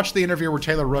watch the interview where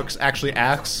Taylor Rooks actually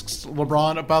asks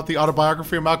LeBron about the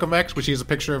autobiography of Malcolm X, which he has a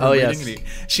picture of him reading,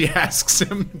 and she asks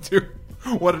him to.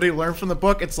 What did he learn from the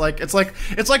book? It's like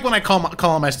when I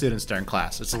call on my students during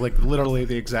class. It's like literally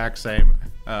the exact same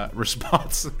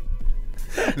response.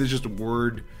 It's just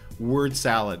word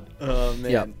salad. Oh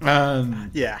man.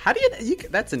 Yeah. How do you?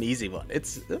 That's an easy one.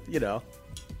 It's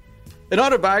an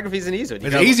autobiography is an easy one.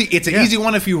 It's an easy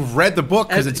one if you've read the book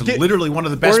because it's literally one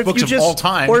of the best books of all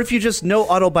time. Or if you just know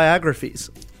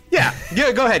autobiographies. Yeah.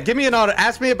 Go ahead. Give me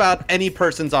ask me about any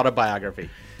person's autobiography.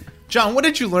 John, what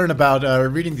did you learn about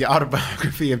reading the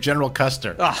autobiography of General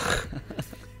Custer? Oh,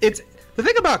 it's the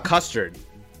thing about Custard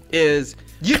is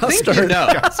you think you know.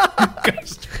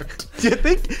 Custard. You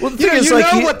think well, the thing is,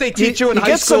 like, what they teach you in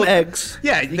high school? You get some eggs.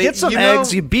 Yeah, you get some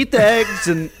eggs. You beat the eggs,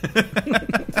 and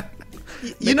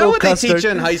you know what they teach you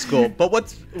in high school. But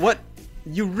what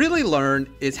you really learn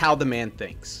is how the man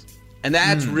thinks, and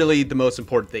that's really the most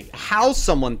important thing. How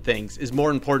someone thinks is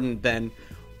more important than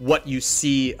what you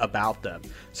see about them.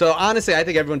 So honestly, I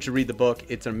think everyone should read the book.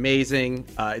 It's amazing.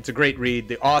 It's a great read.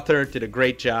 The author did a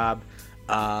great job.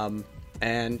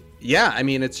 And yeah, I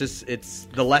mean, it's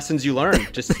the lessons you learn.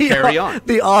 Just carry on.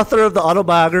 The author of the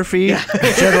autobiography,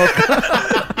 General.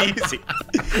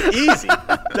 Easy,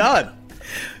 done.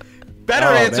 Better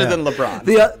answer than LeBron.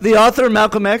 The author of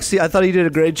Malcolm X. I thought he did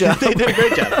a great job. He did a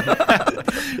great job.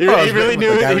 he really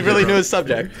knew his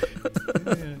subject.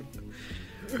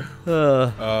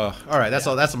 All right, that's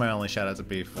all. That's my only shout outs of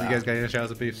beef. You guys got any shout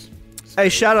outs of beefs? Hey,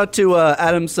 shout out to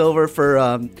Adam Silver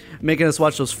for making us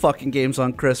watch those fucking games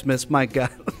on Christmas. My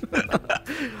God.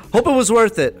 Hope it was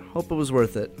worth it.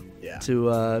 Yeah.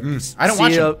 I don't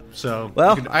watch them, so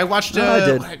I watched. I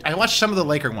did. I watched some of the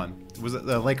Laker one. Was it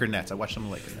the Laker Nets? I watched some of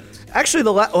the Laker Nets. Actually,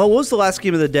 what was the last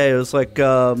game of the day? It was like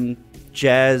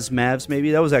Jazz Mavs.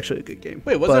 Maybe that was actually a good game.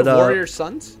 Wait, was it Warriors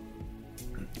Suns?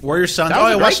 Warriors Suns.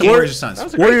 I watched the Warriors Suns.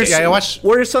 I watched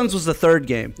Warriors Suns was the third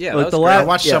game. Yeah, like I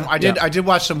watched some. I did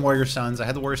watch some Warriors Suns. I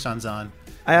had the Warriors Suns on.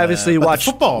 I obviously watched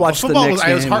football. Watched football the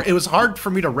next game. It was hard for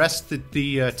me to rest the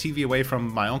TV away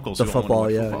from my uncles. The who football,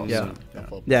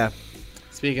 yeah.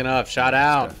 Speaking of, shout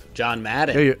out John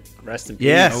Madden. Rest in peace.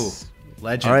 Yes.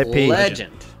 Legend.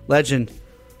 R.I.P. Legend.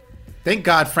 Thank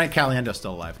God Frank Caliendo's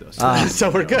still alive, though.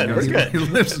 So we're good. We're good. He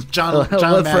lives. John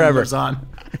Madden forever. lives on.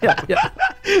 Yeah.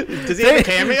 Does he have a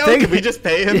cameo? Can we just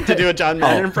pay him to do a John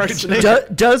Madden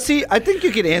impersonation? Does he? I think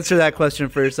you can answer that question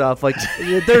for yourself. Like,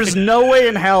 there's no way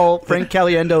in hell Frank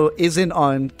Caliendo isn't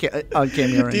on cameo.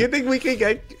 Right do you think we can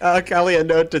get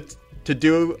Caliendo to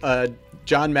do a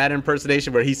John Madden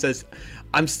impersonation where he says,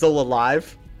 "I'm still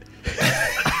alive"?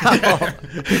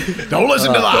 Don't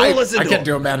listen to the hype. I to can't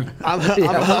do it, man. I'm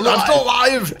still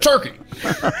alive. Turkey.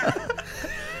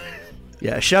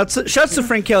 Yeah, shouts to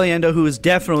Frank Caliendo, who is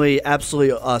definitely,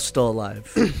 absolutely still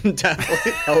alive.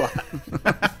 Definitely alive.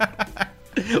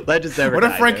 Legends never What if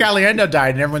died, Frank man. Caliendo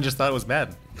died and everyone just thought it was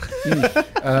bad?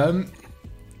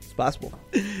 It's possible.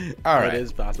 All right. It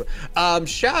is possible.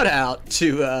 Shout out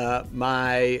to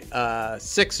my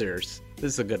Sixers.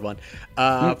 This is a good one.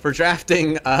 For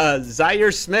drafting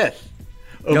Zaire Smith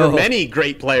over many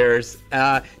great players.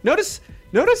 Notice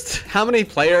how many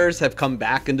players have come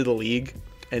back into the league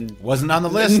and wasn't on the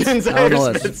list. And Zaire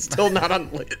Smith's still not on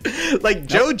the list. Like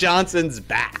Joe Johnson's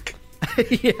back.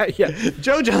 Yeah.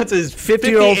 Joe Johnson is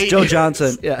 50-year-old 58 Joe years.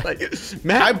 Johnson. Yeah. Like,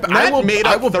 Matt made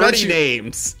I up will bet 30 you-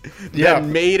 names Yeah. that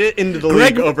made it into the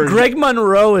league over Greg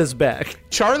Monroe is back.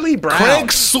 Charlie Brown.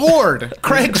 Craig Sword.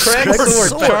 Craig Sword,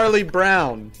 Sword. Charlie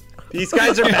Brown. These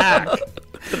guys are back.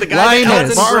 But the guy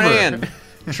Linus. that Hudson Brand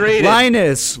traded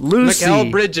Linus, Lucy.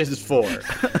 Mikael Bridges for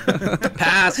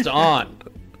passed on.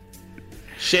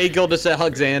 Shea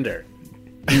Gilgeous-Alexander.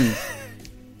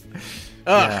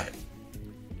 Ugh.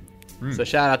 So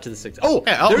shout out to the Sixers. Oh,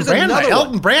 Yeah, Elton there's Brand. another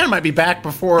Elton one. Brand might be back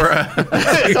before.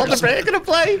 Is Elton Brand gonna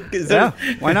play? Yeah,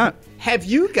 why not? Have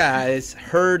you guys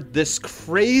heard this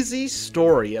crazy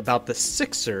story about the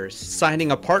Sixers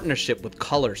signing a partnership with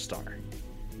Color Star?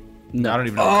 No, I don't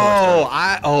even know.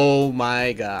 What Oh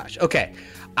my gosh. Okay,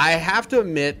 I have to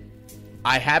admit,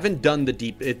 I haven't done the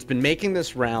deep. It's been making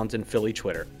this rounds in Philly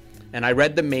Twitter, and I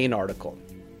read the main article.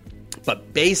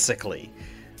 But basically,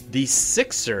 the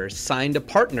Sixers signed a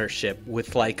partnership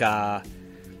with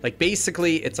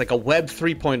basically it's like a Web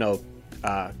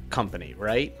 3.0 company,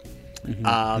 right?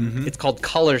 It's called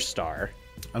Color Star.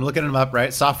 I'm looking them up.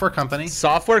 Right, software company.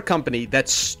 Software company that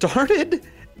started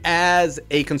as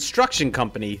a construction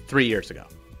company 3 years ago.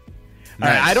 All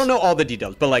right, Nice. I don't know all the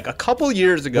details, but like a couple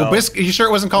years ago. You sure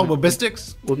it wasn't called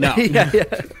Wobistics? No. yeah.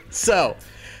 So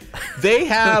they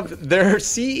have their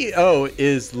CEO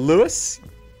is Louis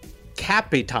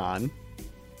Capitan,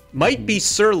 might be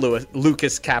Sir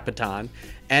Lucas Capitan,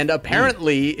 and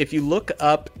apparently, if you look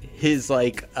up his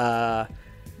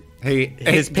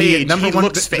his page, he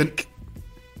looks fake.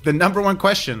 The number one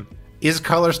question is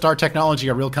Color Star Technology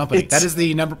a real company? That is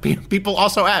the number people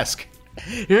also ask.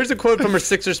 Here's a quote from a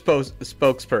Sixers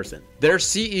spokesperson. Their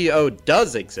CEO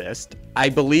does exist. I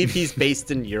believe he's based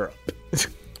in Europe.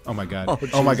 Oh my god.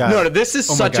 Oh my god. No, this is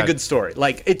Oh my such a God. good story.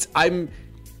 Like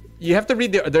you have to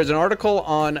read there's an article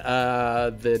on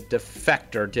the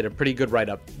Defector did a pretty good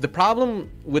write-up. The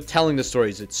problem with telling the story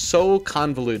is it's so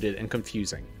convoluted and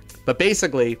confusing. But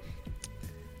basically,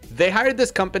 they hired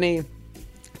this company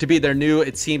to be their new,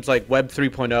 it seems like Web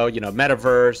 3.0,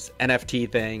 metaverse,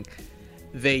 NFT thing.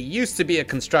 They used to be a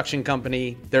construction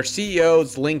company. Their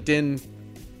CEO's LinkedIn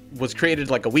was created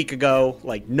like a week ago.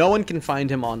 Like, no one can find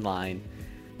him online.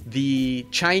 The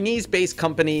Chinese-based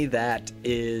company that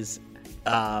is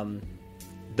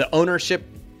the ownership,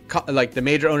 like the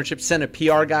major ownership, sent a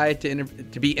PR guy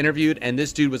to be interviewed, and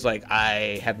this dude was like,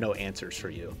 I have no answers for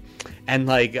you. And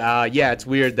it's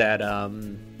weird that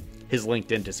his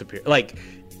LinkedIn disappeared. Like,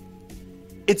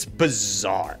 it's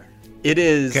bizarre. It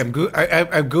is. Okay,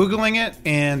 I'm Googling it,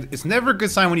 and it's never a good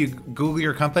sign when you Google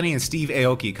your company and Steve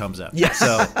Aoki comes up. Yes.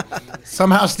 So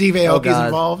somehow Steve Aoki's God.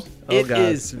 involved. It God.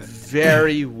 is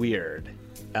very weird.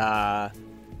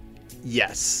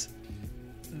 Yes.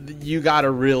 You gotta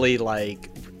really like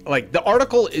the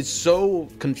article is so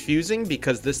confusing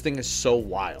because this thing is so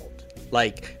wild.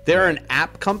 Like, they're an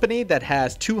app company that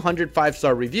has 200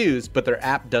 5-star reviews, but their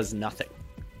app does nothing.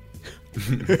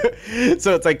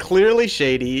 So it's like clearly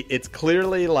shady. It's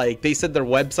clearly like they said their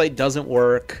website doesn't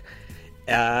work.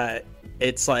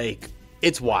 It's like,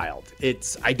 it's wild.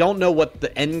 I don't know what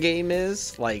the end game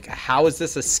is. Like, how is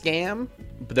this a scam?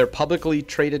 They're publicly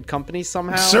traded companies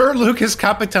somehow. Sir Lucas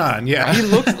Capitan, yeah.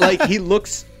 He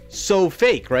looks so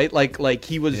fake, right? Like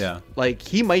he was like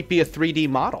he might be a 3D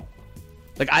model.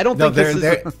 Like, I don't think this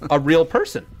is a real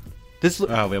person.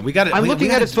 Oh man, we got it. I'm looking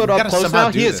at his photo up close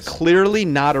now. He is this. clearly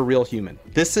not a real human.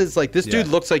 This is like, this dude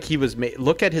looks like he was made.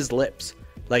 Look at his lips.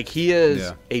 Like, he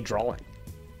is a drawing.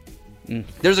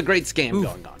 There's a great scam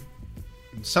going on.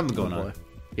 Something going on.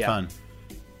 Yeah. Fun.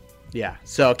 Yeah.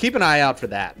 So keep an eye out for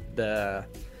that.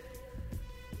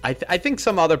 I think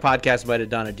some other podcasts might have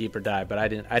done a deeper dive, but I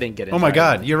didn't get into it. Oh my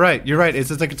god, you're right. It's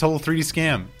like a total 3D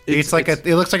scam. It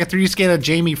looks like a 3D scan of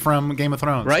Jamie from Game of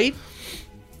Thrones. Right?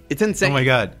 It's insane. Oh my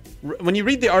god. When you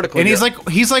read the article, And he's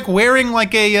like wearing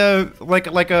like a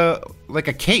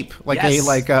cape,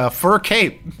 like a fur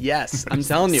cape. Yes, I'm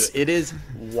telling you, it is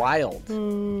wild.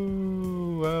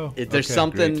 Ooh, wow. There's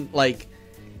something like,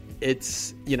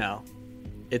 it's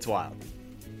it's wild.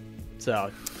 So,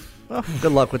 Well,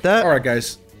 good luck with that. All right,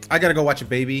 guys. I gotta go watch a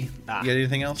baby. You got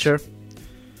anything else? Sure.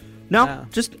 No, Yeah.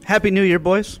 just Happy New Year,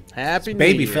 boys. happy New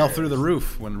Baby Year. fell through the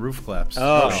roof when the roof collapsed.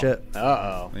 Oh, shit.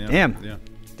 Uh-oh. Yeah, Damn. Yeah.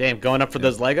 Damn, going up for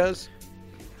those Legos?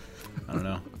 I don't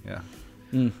know. Yeah.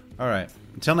 All right.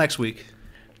 Until next week.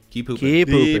 Keep pooping. Keep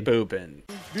Keep pooping. pooping.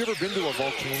 Have you ever been to a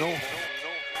volcano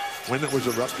when it was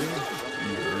erupting?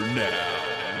 You're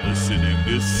now listening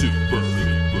to Super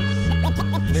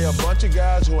Hooper. They're a bunch of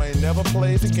guys who ain't never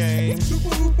played the game.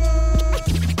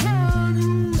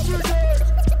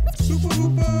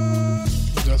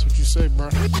 That's what you say, bro.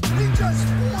 We just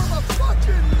form a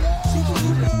fucking wall.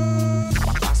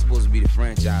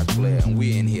 franchise player, and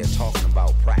we're in here talking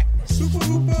about practice.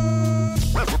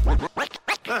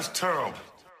 That's terrible.